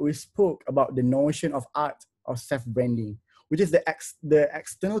part, we spoke about the notion of art of self-branding, which is the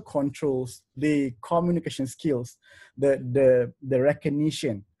external controls, the communication skills, the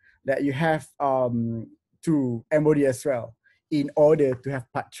recognition that you have to embody as well in order to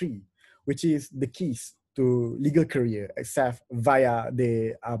have part 3, which is the keys to legal career itself via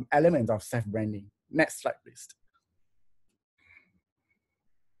the element of self-branding. Next slide, please.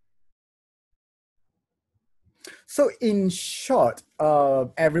 So in short,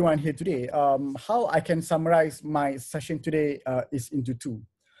 everyone here today, how I can summarize my session today is into two: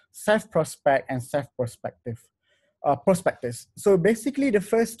 self-prospect and self-prospective. Prospectus. So basically the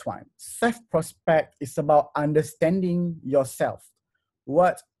first one, self-prospect, is about understanding yourself,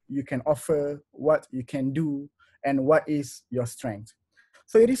 what you can offer, what you can do, and what is your strength.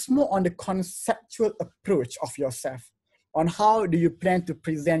 So it is more on the conceptual approach of yourself, on how do you plan to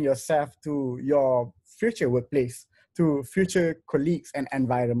present yourself to your future workplace, to future colleagues and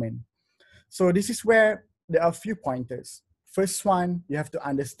environment. So this is where there are a few pointers. First one, you have to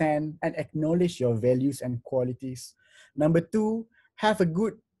understand and acknowledge your values and qualities. Number two, have a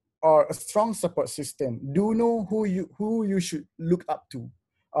good or a strong support system. Do know who you should look up to.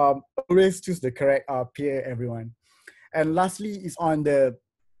 Always choose the correct peer, everyone. And lastly is on the,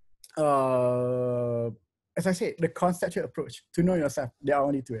 as I said, the conceptual approach to know yourself. There are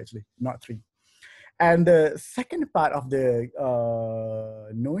only two actually, not three. And the second part of the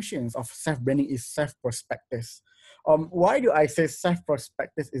notions of self-branding is self-prospectus. Why do I say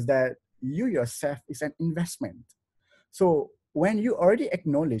self-prospectus is that you yourself is an investment. So when you already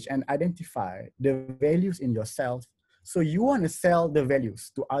acknowledge and identify the values in yourself, so you want to sell the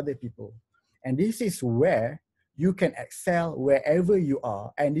values to other people. And this is where you can excel wherever you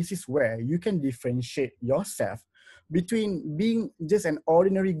are. And this is where you can differentiate yourself between being just an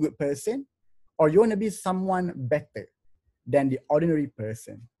ordinary good person or you want to be someone better than the ordinary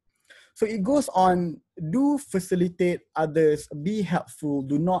person. So it goes on, do facilitate others, be helpful,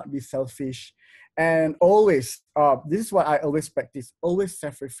 do not be selfish, and always, this is what I always practice, always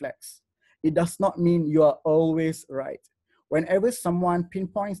self-reflects. It does not mean you are always right. Whenever someone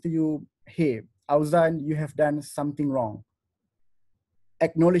pinpoints to you, hey, Auzan, you have done something wrong,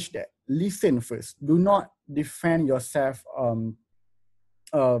 acknowledge that, listen first, do not defend yourself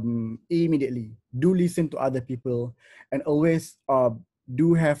immediately. Do listen to other people and always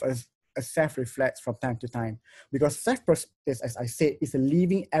do have a self-reflect from time to time, because self-prospectus, as I said, is a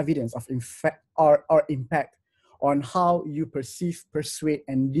living evidence of impact on how you perceive, persuade,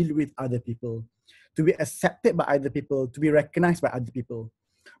 and deal with other people, to be accepted by other people, to be recognized by other people.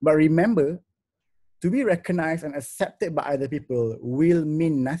 But remember, to be recognized and accepted by other people will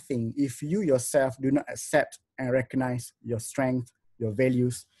mean nothing if you yourself do not accept and recognize your strength, your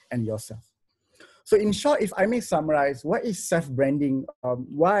values, and yourself. So in short, if I may summarize, what is self-branding?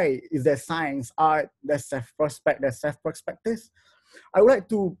 Why is there science, art, there's self-prospect, there's self-prospectus? I would like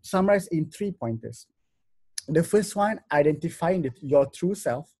to summarize in 3 pointers. The first one, identifying your true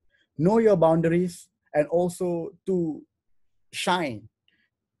self, know your boundaries, and also to shine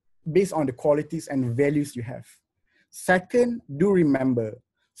based on the qualities and values you have. Second, do remember,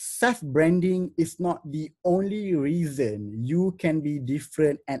 self-branding is not the only reason you can be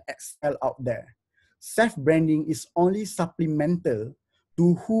different and excel out there. Self-branding is only supplemental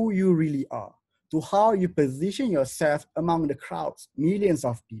to who you really are, to how you position yourself among the crowds, millions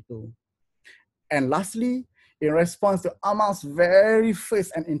of people. And lastly, in response to Amal's very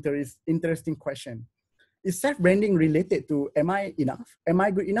first and interesting question, is self-branding related to, am I enough? Am I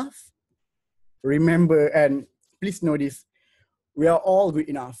good enough? Remember, and please know this, we are all good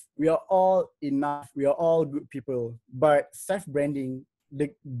enough. We are all enough. We are all good people. But self-branding,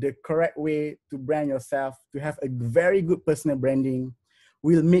 the correct way to brand yourself, to have a very good personal branding,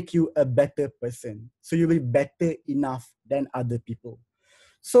 will make you a better person. So you'll be better enough than other people.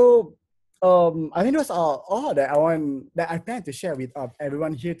 So I think that's all that I plan to share with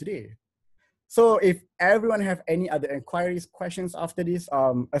everyone here today. So if everyone have any other inquiries, questions after this,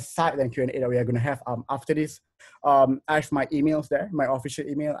 aside than Q&A that we are going to have after this, I have my emails there, my official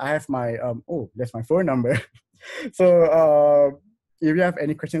email. I have my, that's my phone number. So if you have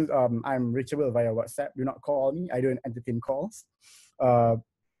any questions, I'm reachable via WhatsApp. Do not call me. I don't entertain calls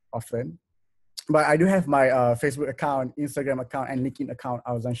often. But I do have my Facebook account, Instagram account, and LinkedIn account,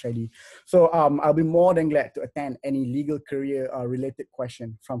 Auzan Syaidi. So I'll be more than glad to attend any legal career related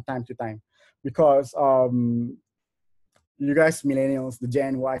question from time to time. Because you guys millennials, the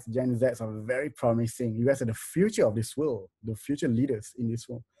Gen Ys, the Gen Zs are very promising. You guys are the future of this world, the future leaders in this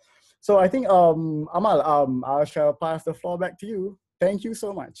world. So I think, Amal, I shall pass the floor back to you. Thank you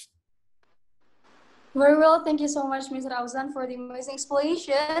so much. Very well, thank you so much, Mr. Auzan, for the amazing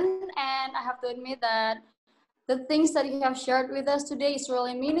explanation. And I have to admit that the things that you have shared with us today is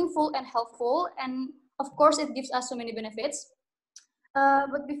really meaningful and helpful. And of course, it gives us so many benefits.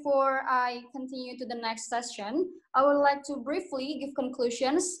 But before I continue to the next session, I would like to briefly give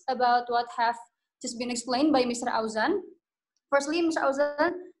conclusions about what have just been explained by Mr. Auzan. Firstly, Mr.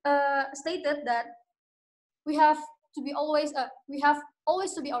 Auzan stated that we have to be always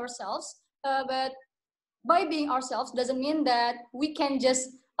to be ourselves, but by being ourselves doesn't mean that we can just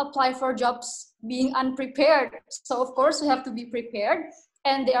apply for jobs being unprepared. So of course we have to be prepared,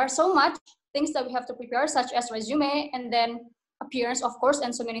 and there are so much things that we have to prepare, such as resume and then appearance, of course,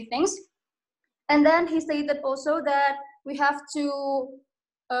 and so many things. And then he stated also that we have to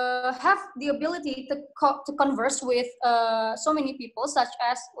have the ability to converse with so many people, such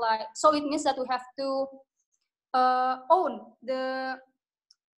as so it means that we have to own the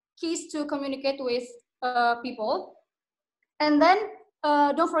keys to communicate with people. And then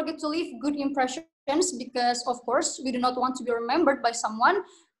don't forget to leave good impressions, because of course we do not want to be remembered by someone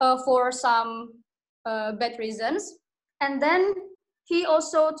for some bad reasons. And then he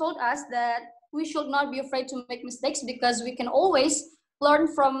also told us that we should not be afraid to make mistakes, because we can always learn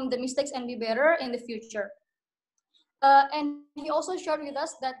from the mistakes and be better in the future. And he also shared with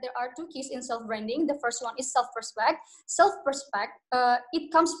us that there are 2 keys in self-branding. The first one is self-respect. Self-respect,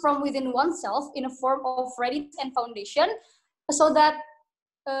 it comes from within oneself in a form of readiness and foundation, so that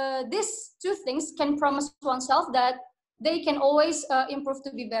these 2 things can promise oneself that they can always improve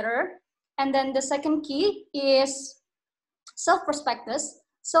to be better. And then the second key is self-prospectus.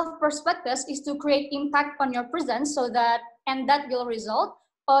 Self-prospectus is to create impact on your present, and that will result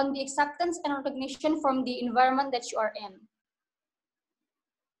on the acceptance and recognition from the environment that you are in.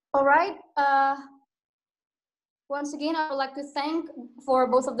 All right. Once again, I would like to thank for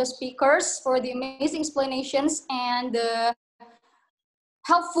both of the speakers for the amazing explanations and the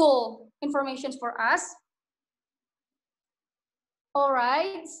helpful information for us. All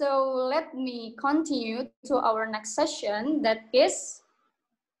right, so let me continue to our next session, that is,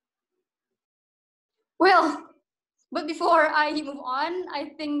 well, but before I move on,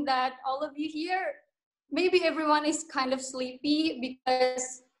 I think that all of you here, maybe everyone is kind of sleepy,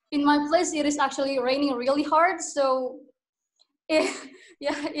 because in my place it is actually raining really hard. So yeah,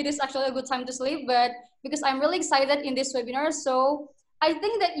 it is actually a good time to sleep, but because I'm really excited in this webinar, so I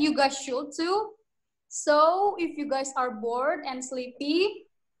think that you guys should too. So if you guys are bored and sleepy,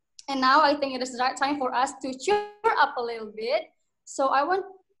 and now I think it is the right time for us to cheer up a little bit. So I want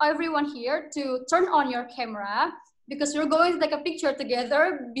everyone here to turn on your camera, because we're going to take a picture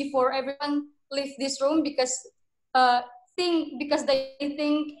together before everyone leaves this room, because they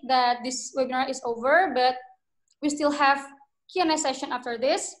think that this webinar is over, but we still have Q&A session after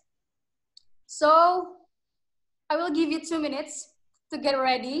this. So I will give you 2 minutes to get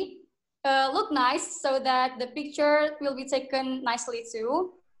ready. Look nice so that the picture will be taken nicely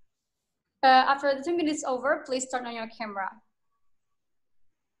too. After the 2 minutes over, please turn on your camera.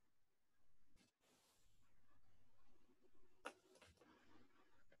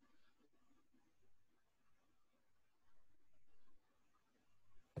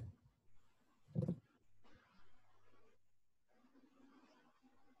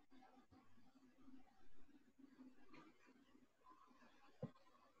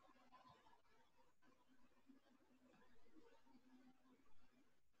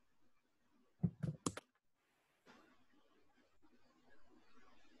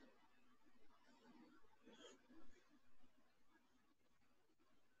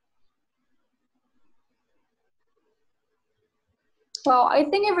 Wow, I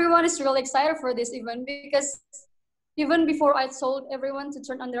think everyone is really excited for this event, because even before I told everyone to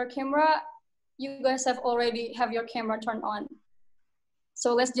turn on their camera, you guys have already have your camera turned on.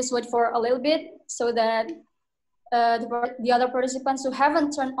 So let's just wait for a little bit so that the other participants who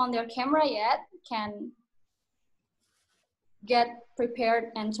haven't turned on their camera yet can get prepared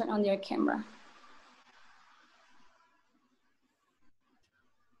and turn on their camera.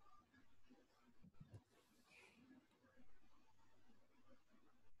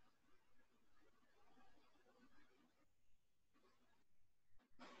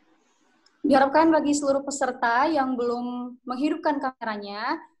 Diharapkan bagi seluruh peserta yang belum menghidupkan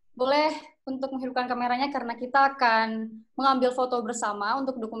kameranya, boleh untuk menghidupkan kameranya, karena kita akan mengambil foto bersama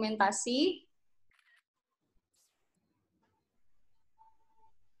untuk dokumentasi.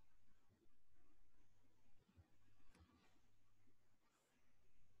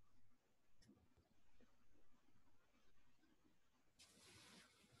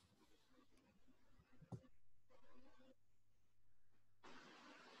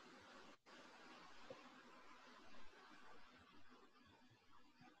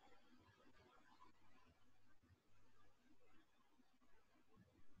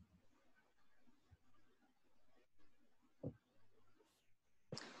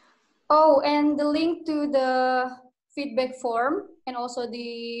 Oh, and the link to the feedback form and also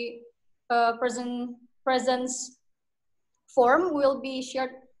the presence form will be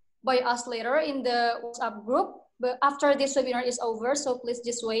shared by us later in the WhatsApp group, but after this webinar is over, so please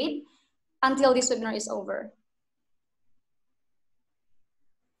just wait until this webinar is over.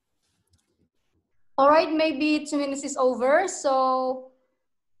 All right, maybe 2 minutes is over, so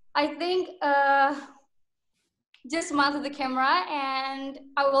I think just smile to the camera and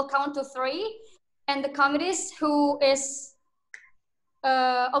I will count to 3, and the committees who is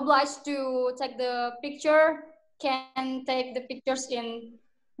obliged to take the picture can take the pictures in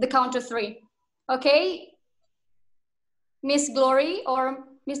the count to 3. Okay, Miss Glory or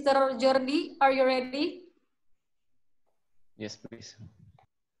Mr. Jordhy, are you ready? Yes, please.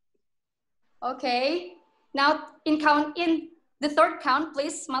 Okay. Now in the third count,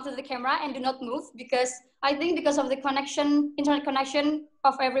 please smile to the camera and do not move, because I think because of the connection, internet connection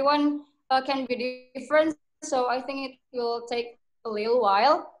of everyone can be different. So I think it will take a little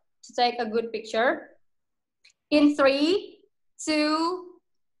while to take a good picture. In 3, 2,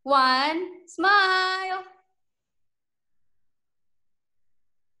 1, smile.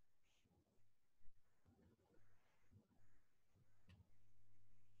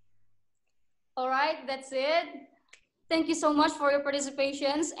 All right, that's it. Thank you so much for your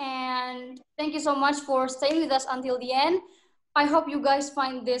participations, and thank you so much for staying with us until the end. I hope you guys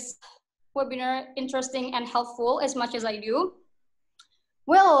find this webinar interesting and helpful as much as I do.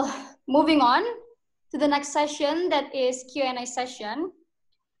 Well, moving on to the next session, that is Q&A session.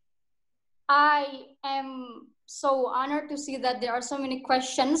 I am so honored to see that there are so many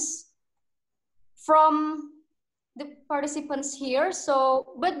questions from the participants here.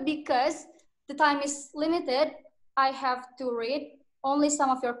 So, but because the time is limited, I have to read only some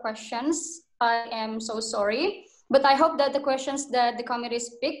of your questions. I am so sorry, but I hope that the questions that the committee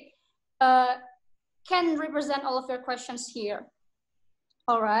picked can represent all of your questions here.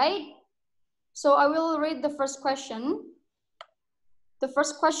 All right. So I will read the first question. The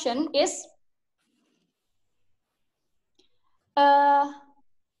first question is,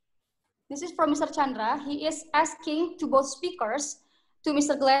 this is from Mr. Chandra. He is asking to both speakers, to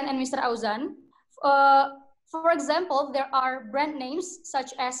Mr. Glenn and Mr. Auzan. For example, there are brand names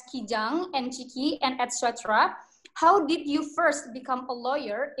such as Kijang and Chiki and etc. How did you first become a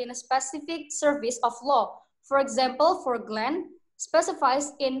lawyer in a specific service of law? For example, for Glenn,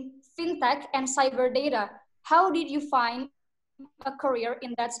 specifies in fintech and cyber data. How did you find a career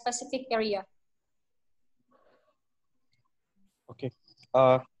in that specific area? Okay.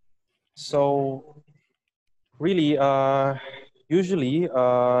 So really, usually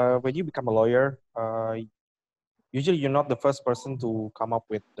when you become a lawyer, usually you're not the first person to come up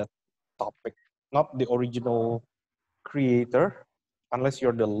with that topic, not the original creator, unless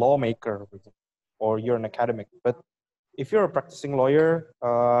you're the lawmaker or you're an academic. But if you're a practicing lawyer,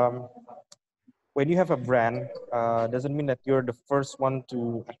 when you have a brand, doesn't mean that you're the first one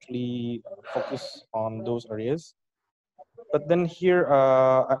to actually focus on those areas. But then here,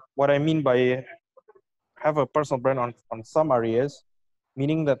 what I mean by have a personal brand on some areas,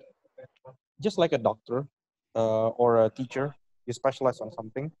 meaning that just like a doctor or a teacher, you specialize on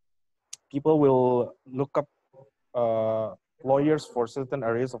something, people will look up lawyers for certain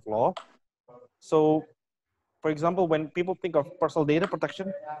areas of law. So, for example, when people think of personal data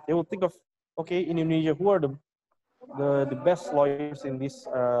protection, they will think of, okay, in Indonesia, who are the best lawyers in this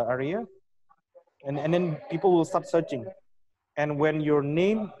area? And then people will start searching. And when your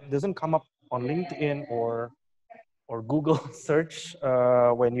name doesn't come up on LinkedIn or Google search,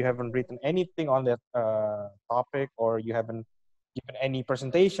 when you haven't written anything on that topic, or you haven't given any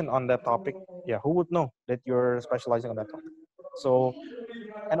presentation on that topic, yeah, who would know that you're specializing on that topic? So,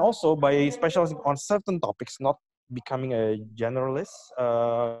 and also by specializing on certain topics, not becoming a generalist,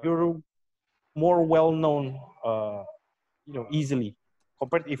 you're more well known, easily,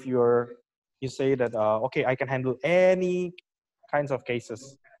 compared if you say that, okay, I can handle any kinds of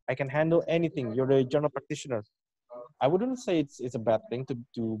cases, I can handle anything. You're a general practitioner. I wouldn't say it's a bad thing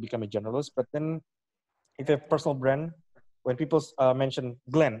to become a generalist, but then if you have personal brand, when people mention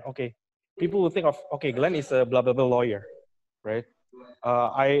Glenn, okay, people will think of, okay, Glenn is a blah blah blah lawyer, right?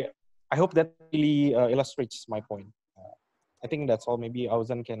 I hope that really illustrates my point. I think that's all. Maybe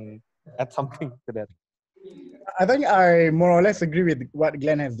Auzan can add something to that. I think I more or less agree with what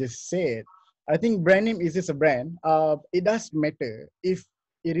Glenn has just said. I think brand name is just a brand. It does matter if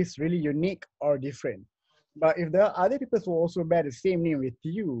it is really unique or different. But if there are other people who also bear the same name with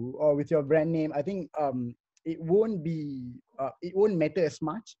you or with your brand name, I think it won't matter as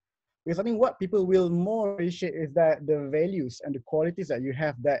much. Because I think what people will more appreciate is that the values and the qualities that you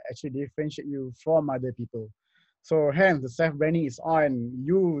have that actually differentiate you from other people. So hence the self-branding is on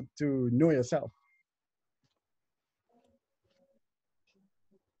you to know yourself.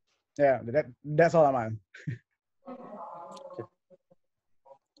 Yeah, that's all I'm on.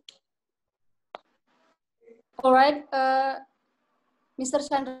 All right, Mr.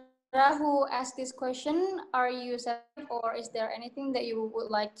 Chandra, who asked this question, are you satisfied, or is there anything that you would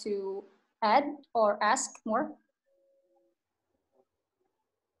like to add or ask more?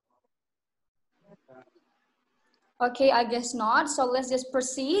 Okay, I guess not. So let's just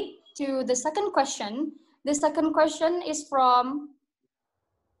proceed to the second question. The second question is from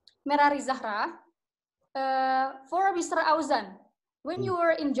Merari Zahra. For Mr. Auzan, when you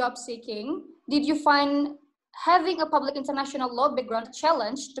were in job seeking, did you find having a public international law background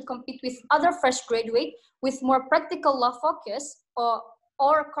challenge to compete with other fresh graduate with more practical law focus or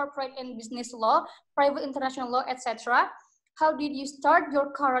corporate and business law, private international law, etc. How did you start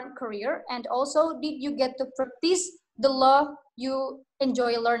your current career? And also, did you get to practice the law you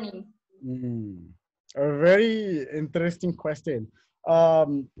enjoy learning? A very interesting question.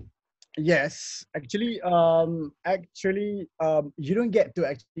 Um, yes, you don't get to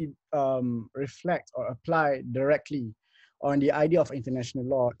actually reflect or apply directly on the idea of international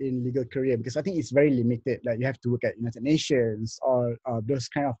law in legal career, because I think it's very limited. Like you have to work at United Nations or those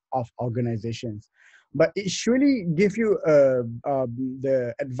kind of organizations. But it surely gives you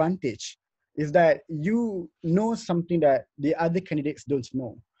the advantage is that you know something that the other candidates don't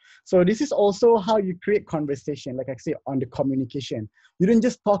know. So this is also how you create conversation, like I say, on the communication. You don't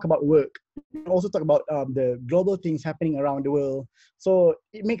just talk about work. You also talk about the global things happening around the world. So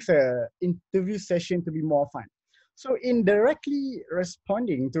it makes a interview session to be more fun. So indirectly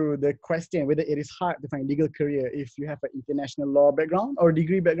responding to the question whether it is hard to find legal career if you have an international law background or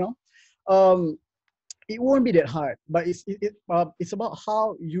degree background, um, it won't be that hard, but it's about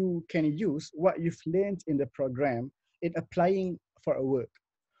how you can use what you've learned in the program in applying for a work.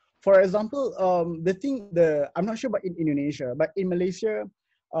 For example, I'm not sure about in Indonesia, but in Malaysia,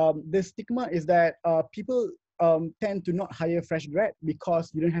 the stigma is that people tend to not hire fresh grad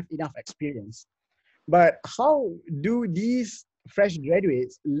because you don't have enough experience. But how do these fresh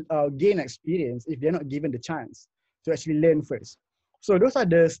graduates gain experience if they're not given the chance to actually learn first? So those are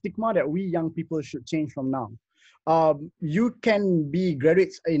the stigma that we young people should change from now. You can be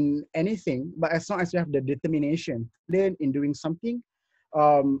graduates in anything, but as long as you have the determination to learn in doing something,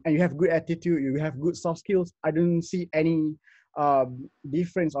 and you have good attitude, you have good soft skills, I don't see any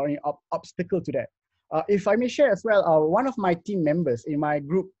difference or any obstacle to that. If I may share as well, one of my team members in my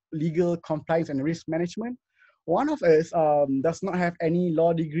group, legal compliance and risk management, one of us does not have any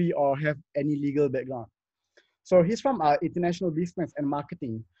law degree or have any legal background. So he's from international business and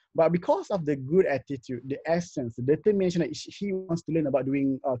marketing. But because of the good attitude, the essence, the determination that he wants to learn about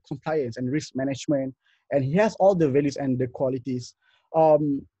doing compliance and risk management, and he has all the values and the qualities,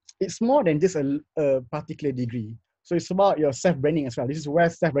 it's more than just a particular degree. So it's about your self-branding as well. This is where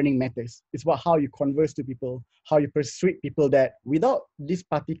self-branding matters. It's about how you converse to people, how you persuade people that without this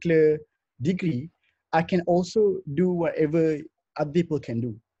particular degree, I can also do whatever other people can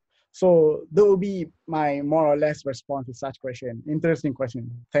do. So that will be my more or less response to such question. Interesting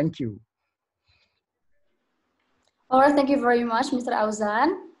question. Thank you. All right, thank you very much, Mr.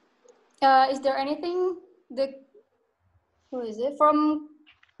 Auzan. Is there anything from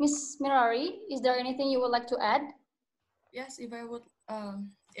Miss Mirari? Is there anything you would like to add? Yes, if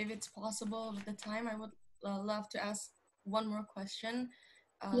it's possible with the time, I would love to ask one more question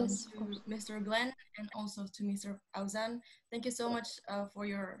Yes, to Mr. Glenn and also to Mr. Auzan. Thank you so much for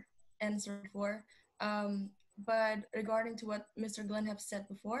your answer before. But regarding to what Mr. Glenn have said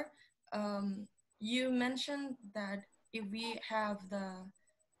before, you mentioned that if we have the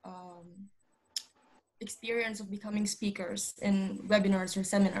experience of becoming speakers in webinars or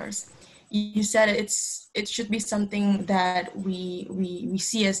seminars, you said it should be something that we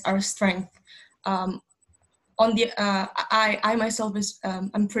see as our strength. I myself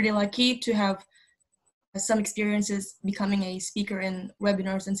I'm pretty lucky to have some experiences becoming a speaker in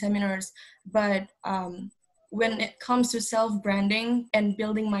webinars and seminars, but when it comes to self-branding and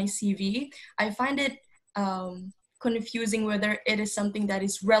building my CV, I find it confusing whether it is something that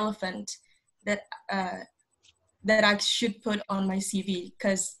is relevant that I should put on my CV,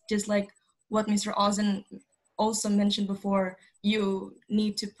 because just like what Mr. Auzan also mentioned before, you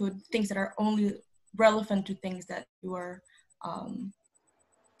need to put things that are only relevant to things that you are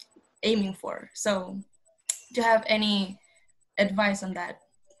aiming for. So do you have any advice on that?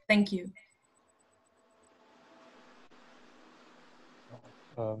 Thank you.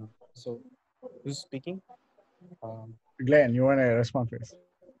 So who's speaking? Glenn, you want to respond first?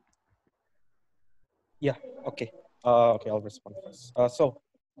 Yeah, okay. Okay, I'll respond first. So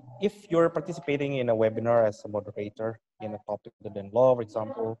if you're participating in a webinar as a moderator in a topic other than law, for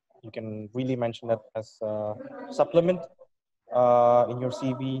example, you can really mention that as a supplement in your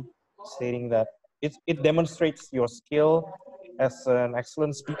CV, stating that it demonstrates your skill as an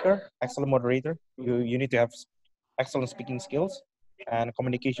excellent speaker, excellent moderator. You need to have excellent speaking skills and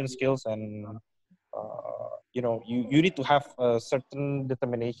communication skills, and you need to have a certain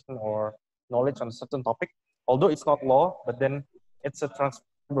determination or knowledge on a certain topic. Although it's not law, but then it's a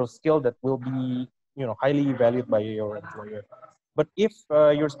transferable skill that will be highly valued by your employer. But if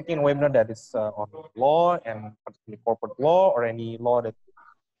you're speaking a webinar that is on law, and particularly corporate law or any law that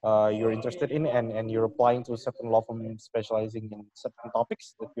you're interested in, and you're applying to a certain law firm specializing in certain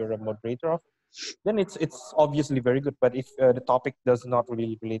topics that you're a moderator of, then it's obviously very good. But if the topic does not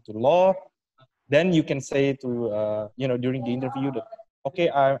really relate to law, then you can say to during the interview that, okay,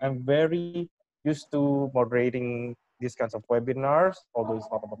 I'm very used to moderating these kinds of webinars, although it's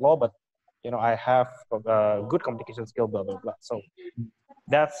not about law, but I have good communication skill, blah blah blah. So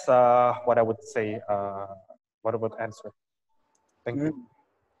that's what I would say. What I would answer. Thank you.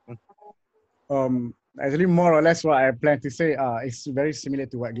 Actually, more or less what I plan to say is very similar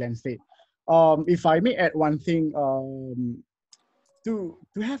to what Glenn said. If I may add one thing, to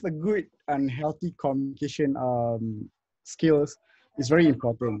have a good and healthy communication skills is very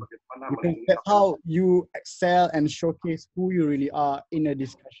important, because that's how you excel and showcase who you really are in a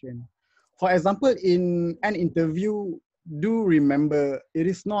discussion. For example, in an interview, do remember it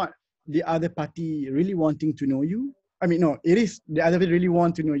is not the other party really wanting to know you. I mean, no, it is the other party really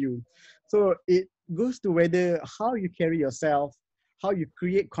want to know you. So it goes to whether how you carry yourself, how you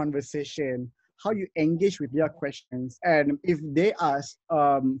create conversation, how you engage with their questions. And if they ask,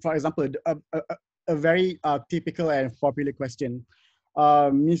 for example, a very typical and popular question,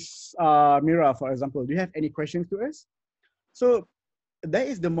 Miss Mira, for example, do you have any questions to us? So that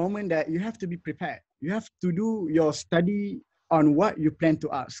is the moment that you have to be prepared. You have to do your study on what you plan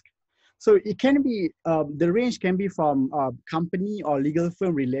to ask. So it can be, the range can be from company or legal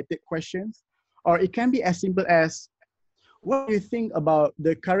firm related questions, or it can be as simple as, what do you think about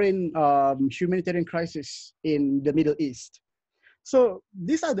the current humanitarian crisis in the Middle East? So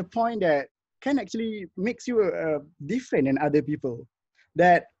these are the points that can actually makes you different than other people.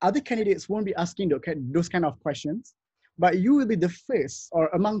 That other candidates won't be asking those kind of questions, but you will be the first or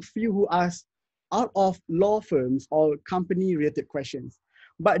among few who ask out of law firms or company related questions.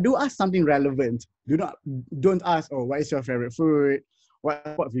 But do ask something relevant. Don't ask, oh, what is your favorite food? What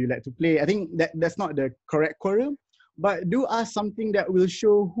sport do you like to play? I think that's not the correct query. But do ask something that will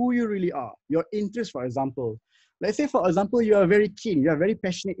show who you really are, your interest, for example. Let's say, for example, you are very keen, you are very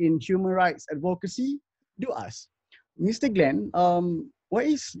passionate in human rights advocacy. Do ask, Mr. Glenn, what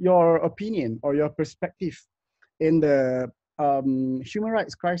is your opinion or your perspective in the human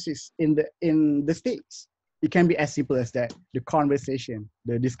rights crisis in the States? It can be as simple as that, the conversation,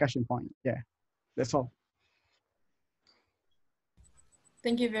 the discussion point. Yeah, that's all.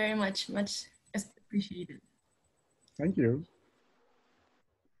 Thank you very much. Much appreciated. Thank you.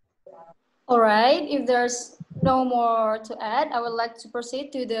 All right, if there's no more to add, I would like to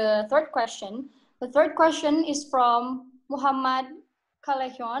proceed to the third question. The third question is from Muhammad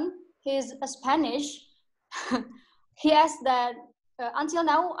Calejon. He's a Spanish. He asked that, until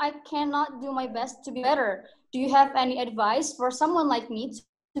now, I cannot do my best to be better. Do you have any advice for someone like me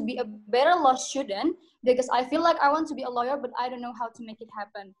to be a better law student? Because I feel like I want to be a lawyer, but I don't know how to make it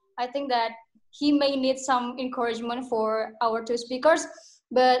happen. I think that he may need some encouragement for our two speakers,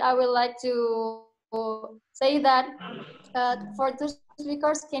 but I would like to say that for two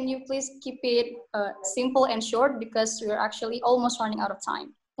speakers, can you please keep it simple and short, because we're actually almost running out of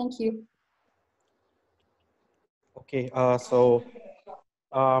time. Thank you. Okay, so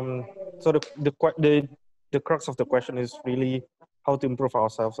the crux of the question is really how to improve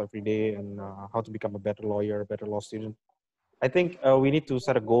ourselves every day, and how to become a better lawyer, a better law student. I think we need to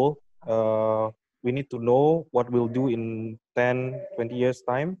set a goal. We need to know what we'll do in 10, 20 years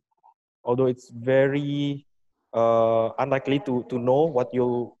time, although it's very unlikely to know what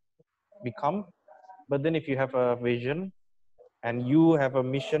you'll become. But then if you have a vision and you have a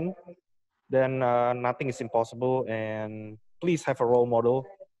mission, then nothing is impossible. And please have a role model.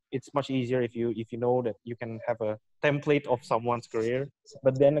 It's much easier if you know that you can have a template of someone's career.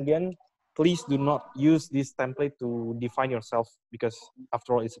 But then again, please do not use this template to define yourself, because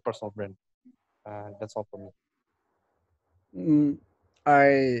after all, it's a personal brand. That's all for me.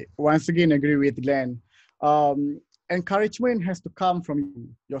 I once again agree with Glenn. Encouragement has to come from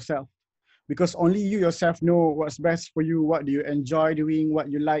yourself, because only you yourself know what's best for you, what do you enjoy doing, what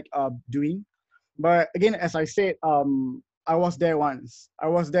you like doing. But again, as I said, I was there once. I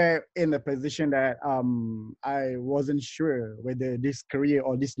was there in a position that I wasn't sure whether this career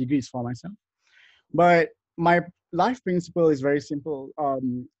or this degree is for myself. But my life principle is very simple.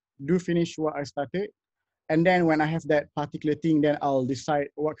 Do finish what I started. And then when I have that particular thing, then I'll decide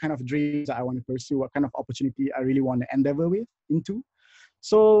what kind of dreams I want to pursue, what kind of opportunity I really want to endeavor into.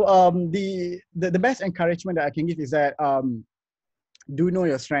 So the best encouragement that I can give is that do know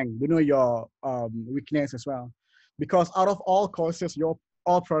your strength, do know your weakness as well. Because out of all courses, your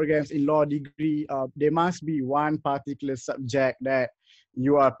all programs in law degree, there must be one particular subject that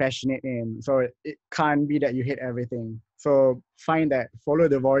you are passionate in. So it can't be that you hate everything. So find that, follow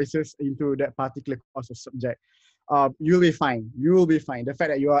the voices into that particular course or subject. You'll be fine. You will be fine. The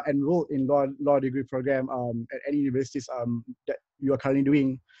fact that you are enrolled in law degree program at any universities that you are currently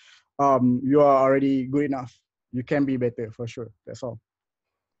doing, you are already good enough. You can be better for sure. That's all.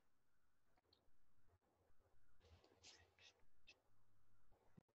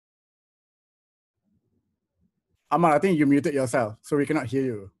 Amal, I think you muted yourself, so we cannot hear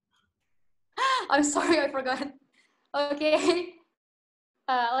you. I'm sorry, I forgot. Okay,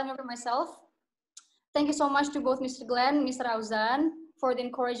 let me prepare myself. Thank you so much to both Mr. Glenn, Mr. Auzan for the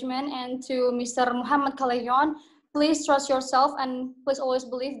encouragement, and to Mr. Muhammad Kalejon. Please trust yourself and please always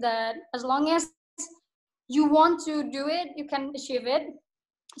believe that as long as you want to do it, you can achieve it.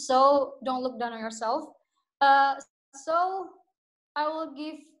 So don't look down on yourself. So I will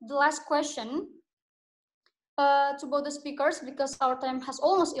give the last question to both the speakers because our time has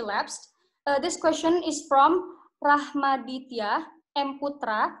almost elapsed. This question is from Rahmaditya M.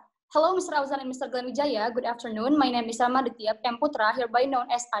 Putra. Hello, Mr. Auzan and Mr. Glenn Wijaya. Good afternoon. My name is Rahmaditya M. Putra, hereby known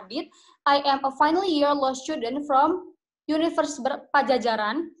as Adit. I am a final year law student from Universitas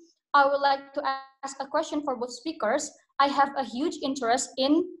Pajajaran. I would like to ask a question for both speakers. I have a huge interest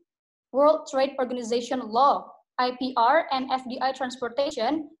in World Trade Organization law, IPR and FDI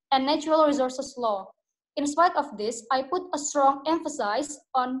transportation, and natural resources law. In spite of this, I put a strong emphasis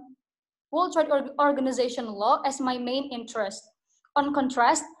on World Trade Organization law as my main interest. On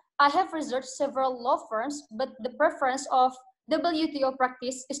contrast, I have researched several law firms, but the preference of WTO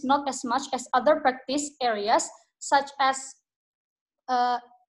practice is not as much as other practice areas, such as but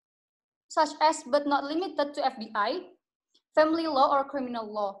not limited to FDI, family law, or criminal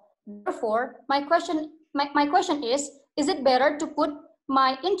law. Therefore, my question is it better to put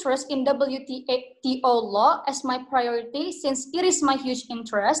my interest in WTO law as my priority since it is my huge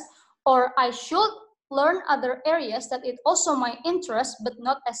interest, or I should learn other areas that it also my interest but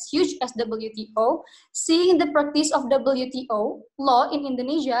not as huge as WTO, seeing the practice of WTO law in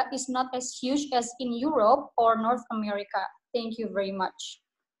Indonesia is not as huge as in Europe or North America. Thank you very much.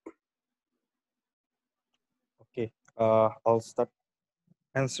 Okay, I'll start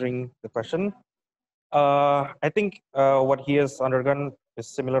answering the question. I think what he has undergone is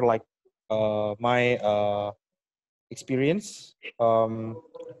similar like my experience.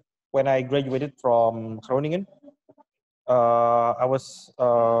 When I graduated from Groningen, I was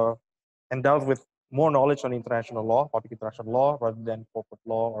endowed with more knowledge on international law, public international law, rather than corporate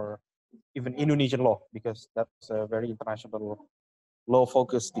law or even Indonesian law, because that's a very international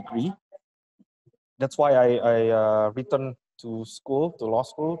law-focused degree. That's why I returned to school, to law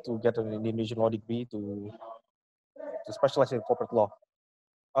school, to get an Indonesian law degree to specialize in corporate law.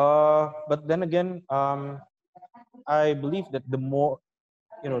 But then again, I believe that the more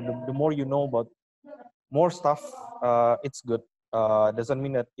the more you know about more stuff, it's good. Doesn't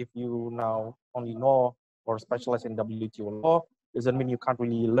mean that if you now only know or specialize in WTO law, doesn't mean you can't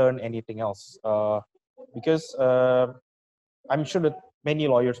really learn anything else. Because I'm sure that many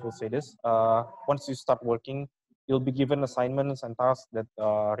lawyers will say this. Once you start working, you'll be given assignments and tasks that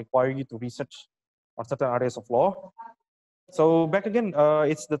require you to research on certain areas of law. So back again,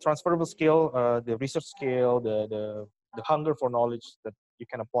 it's the transferable skill, the research skill, the hunger for knowledge that you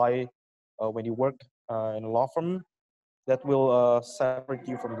can apply when you work in a law firm that will separate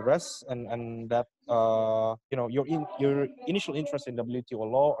you from the rest, and that your initial interest in WTO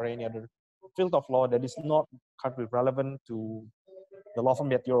law or any other field of law that is not currently relevant to the law firm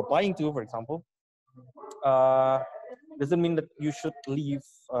that you're applying to, for example, doesn't mean that you should leave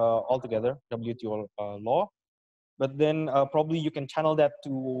altogether WTO law. But then probably you can channel that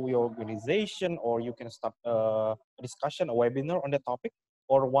to your organization, or you can start a discussion, a webinar on that topic,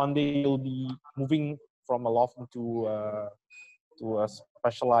 or one day you'll be moving from a law firm to a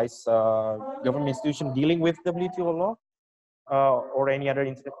specialized government institution dealing with WTO law, or any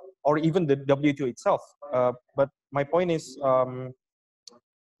other, or even the WTO itself. But my point is,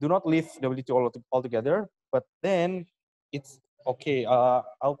 do not leave WTO altogether. But then it's okay.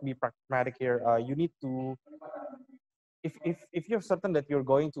 I'll be pragmatic here. You need to, if you're certain that you're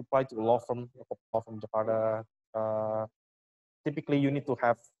going to apply to a law firm Jakarta, typically you need to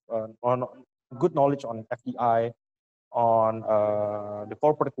have on good knowledge on FDI, on the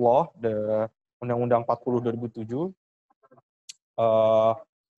corporate law, the Undang-Undang 40 2007,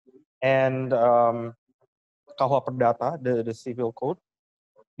 and KUH Perdata, the civil code.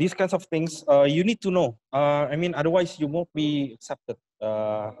 These kinds of things you need to know. I mean, otherwise you won't be accepted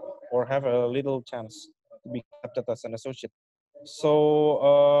or have a little chance to be accepted as an associate.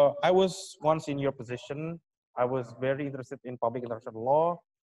 So I was once in your position. I was very interested in public international law,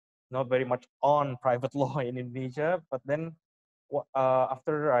 not very much on private law in Indonesia. But then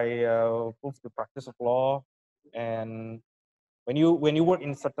after I moved to practice of law, and when you work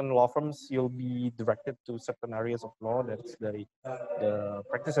in certain law firms, you'll be directed to certain areas of law. That's the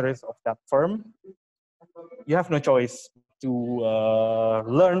practice areas of that firm. You have no choice to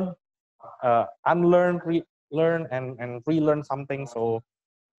learn, unlearn, learn, and relearn something. So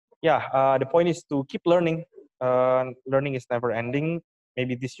yeah, the point is to keep learning. Learning is never ending.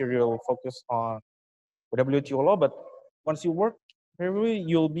 Maybe this year you'll focus on WTO law, but once you work, maybe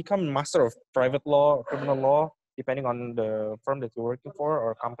you'll become master of private law or criminal law, depending on the firm that you're working for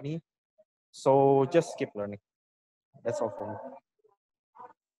or company. So just keep learning. That's all for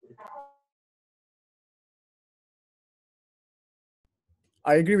me.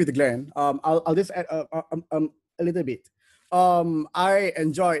 I agree with Glenn. I'll just add a little bit. I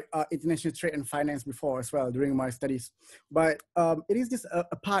enjoyed international trade and finance before as well during my studies, but it is just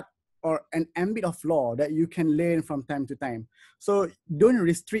a part or an ambit of law that you can learn from time to time. So don't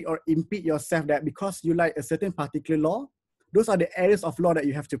restrict or impede yourself that because you like a certain particular law, those are the areas of law that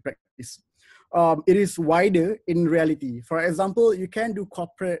you have to practice. It is wider in reality. For example, you can do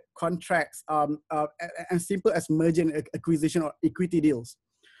corporate contracts as simple as merger and acquisition or equity deals.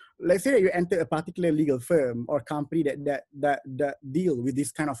 Let's say that you enter a particular legal firm or company that deal with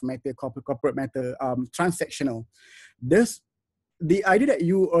this kind of matter, corporate matter, transactional. The idea that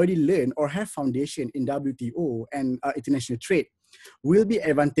you already learn or have foundation in WTO and international trade will be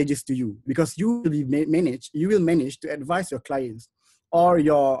advantageous to you because you will manage to advise your clients or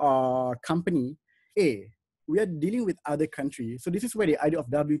your company, hey, we are dealing with other countries. So this is where the idea of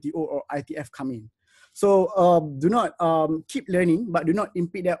WTO or ITF come in. So do not keep learning, but do not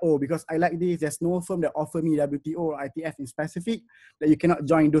impede that, oh, because I like this, there's no firm that offer me WTO or ITF in specific, that you cannot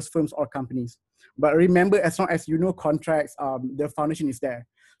join those firms or companies. But remember, as long as you know contracts, the foundation is there.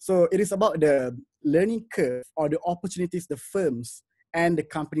 So it is about the learning curve or the opportunities the firms and the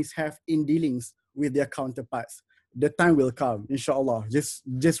companies have in dealings with their counterparts. The time will come, inshallah.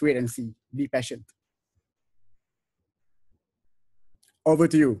 Just wait and see. Be patient. Over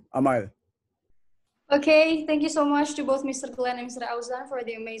to you, Amal. Okay, thank you so much to both Mr. Glenn and Mr. Auzan for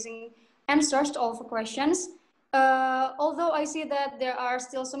the amazing answers to all of the questions. Although I see that there are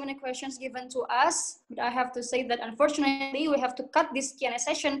still so many questions given to us, but I have to say that unfortunately we have to cut this Q&A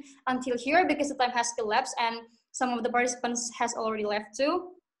session until here because the time has elapsed and some of the participants has already left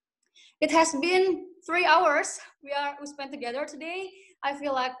too. It has been 3 hours we spent together today. I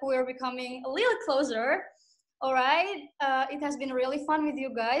feel like we're becoming a little closer. All right, it has been really fun with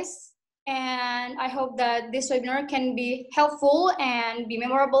you guys. And I hope that this webinar can be helpful and be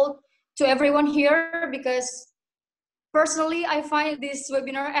memorable to everyone here because personally, I find this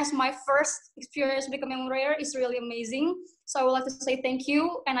webinar as my first experience becoming a moderator is really amazing. So I would like to say thank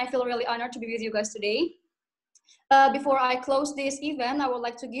you and I feel really honored to be with you guys today. Before I close this event, I would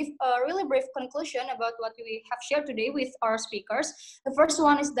like to give a really brief conclusion about what we have shared today with our speakers. The first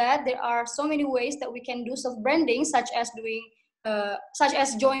one is that there are so many ways that we can do self-branding, such as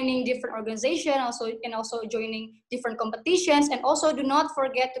joining different organizations, also joining different competitions, and also do not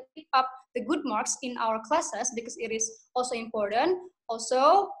forget to pick up the good marks in our classes because it is also important.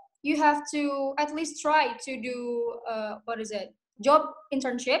 Also, you have to at least try to do job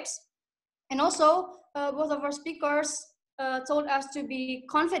internships. And also, both of our speakers told us to be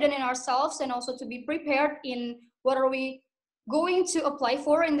confident in ourselves and also to be prepared in what are we going to apply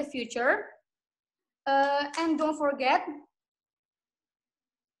for in the future. And don't forget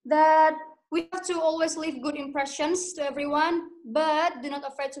that we have to always leave good impressions to everyone, but do not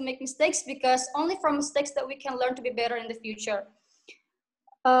afraid to make mistakes because only from mistakes that we can learn to be better in the future.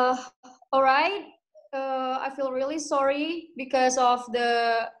 All right, I feel really sorry because of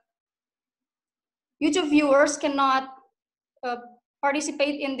the YouTube viewers cannot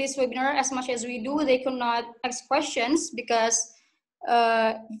participate in this webinar as much as we do. They could not ask questions because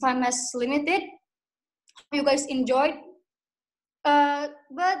time has limited. Hope you guys enjoyed.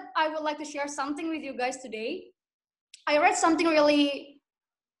 But I would like to share something with you guys today. I read something really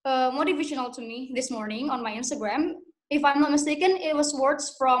motivational to me this morning on my Instagram. If I'm not mistaken, it was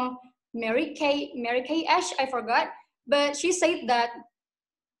words from Mary Kay Ash, I forgot. But she said that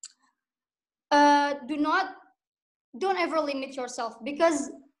don't ever limit yourself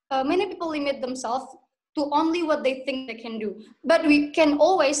because many people limit themselves to only what they think they can do. But we can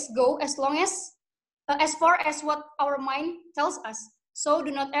always go as far as what our mind tells us. So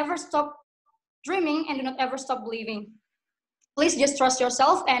do not ever stop dreaming and do not ever stop believing. Please just trust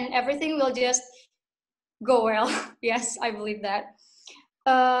yourself and everything will just go well. Yes, I believe that.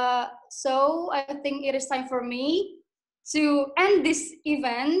 So I think it is time for me to end this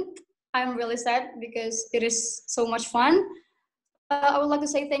event. I'm really sad because it is so much fun. I would like to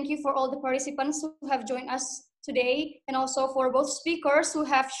say thank you for all the participants who have joined us today, and also for both speakers who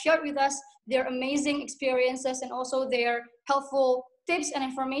have shared with us their amazing experiences and also their helpful tips and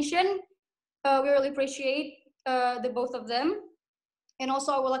information. We really appreciate the both of them. And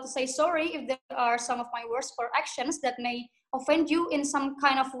also I would like to say sorry if there are some of my words or actions that may offend you in some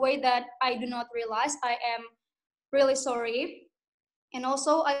kind of way that I do not realize. I am really sorry. And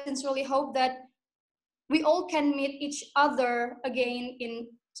also I sincerely hope that we all can meet each other again in,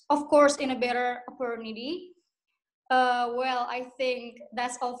 of course, in a better opportunity. Well, I think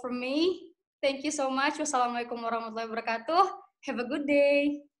that's all from me. Thank you so much. Wassalamualaikum warahmatullahi wabarakatuh. Have a good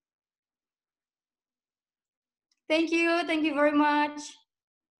day. Thank you. Thank you very much.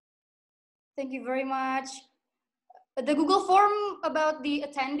 Thank you very much. The Google form about the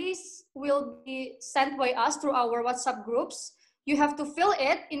attendees will be sent by us through our WhatsApp groups. You have to fill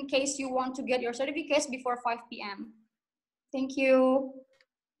it in case you want to get your certificates before 5 p.m. Thank you.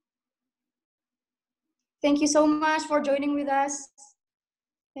 Thank you so much for joining with us.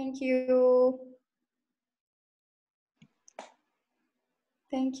 Thank you.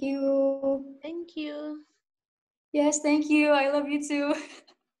 Thank you. Thank you. Yes, thank you. I love you too.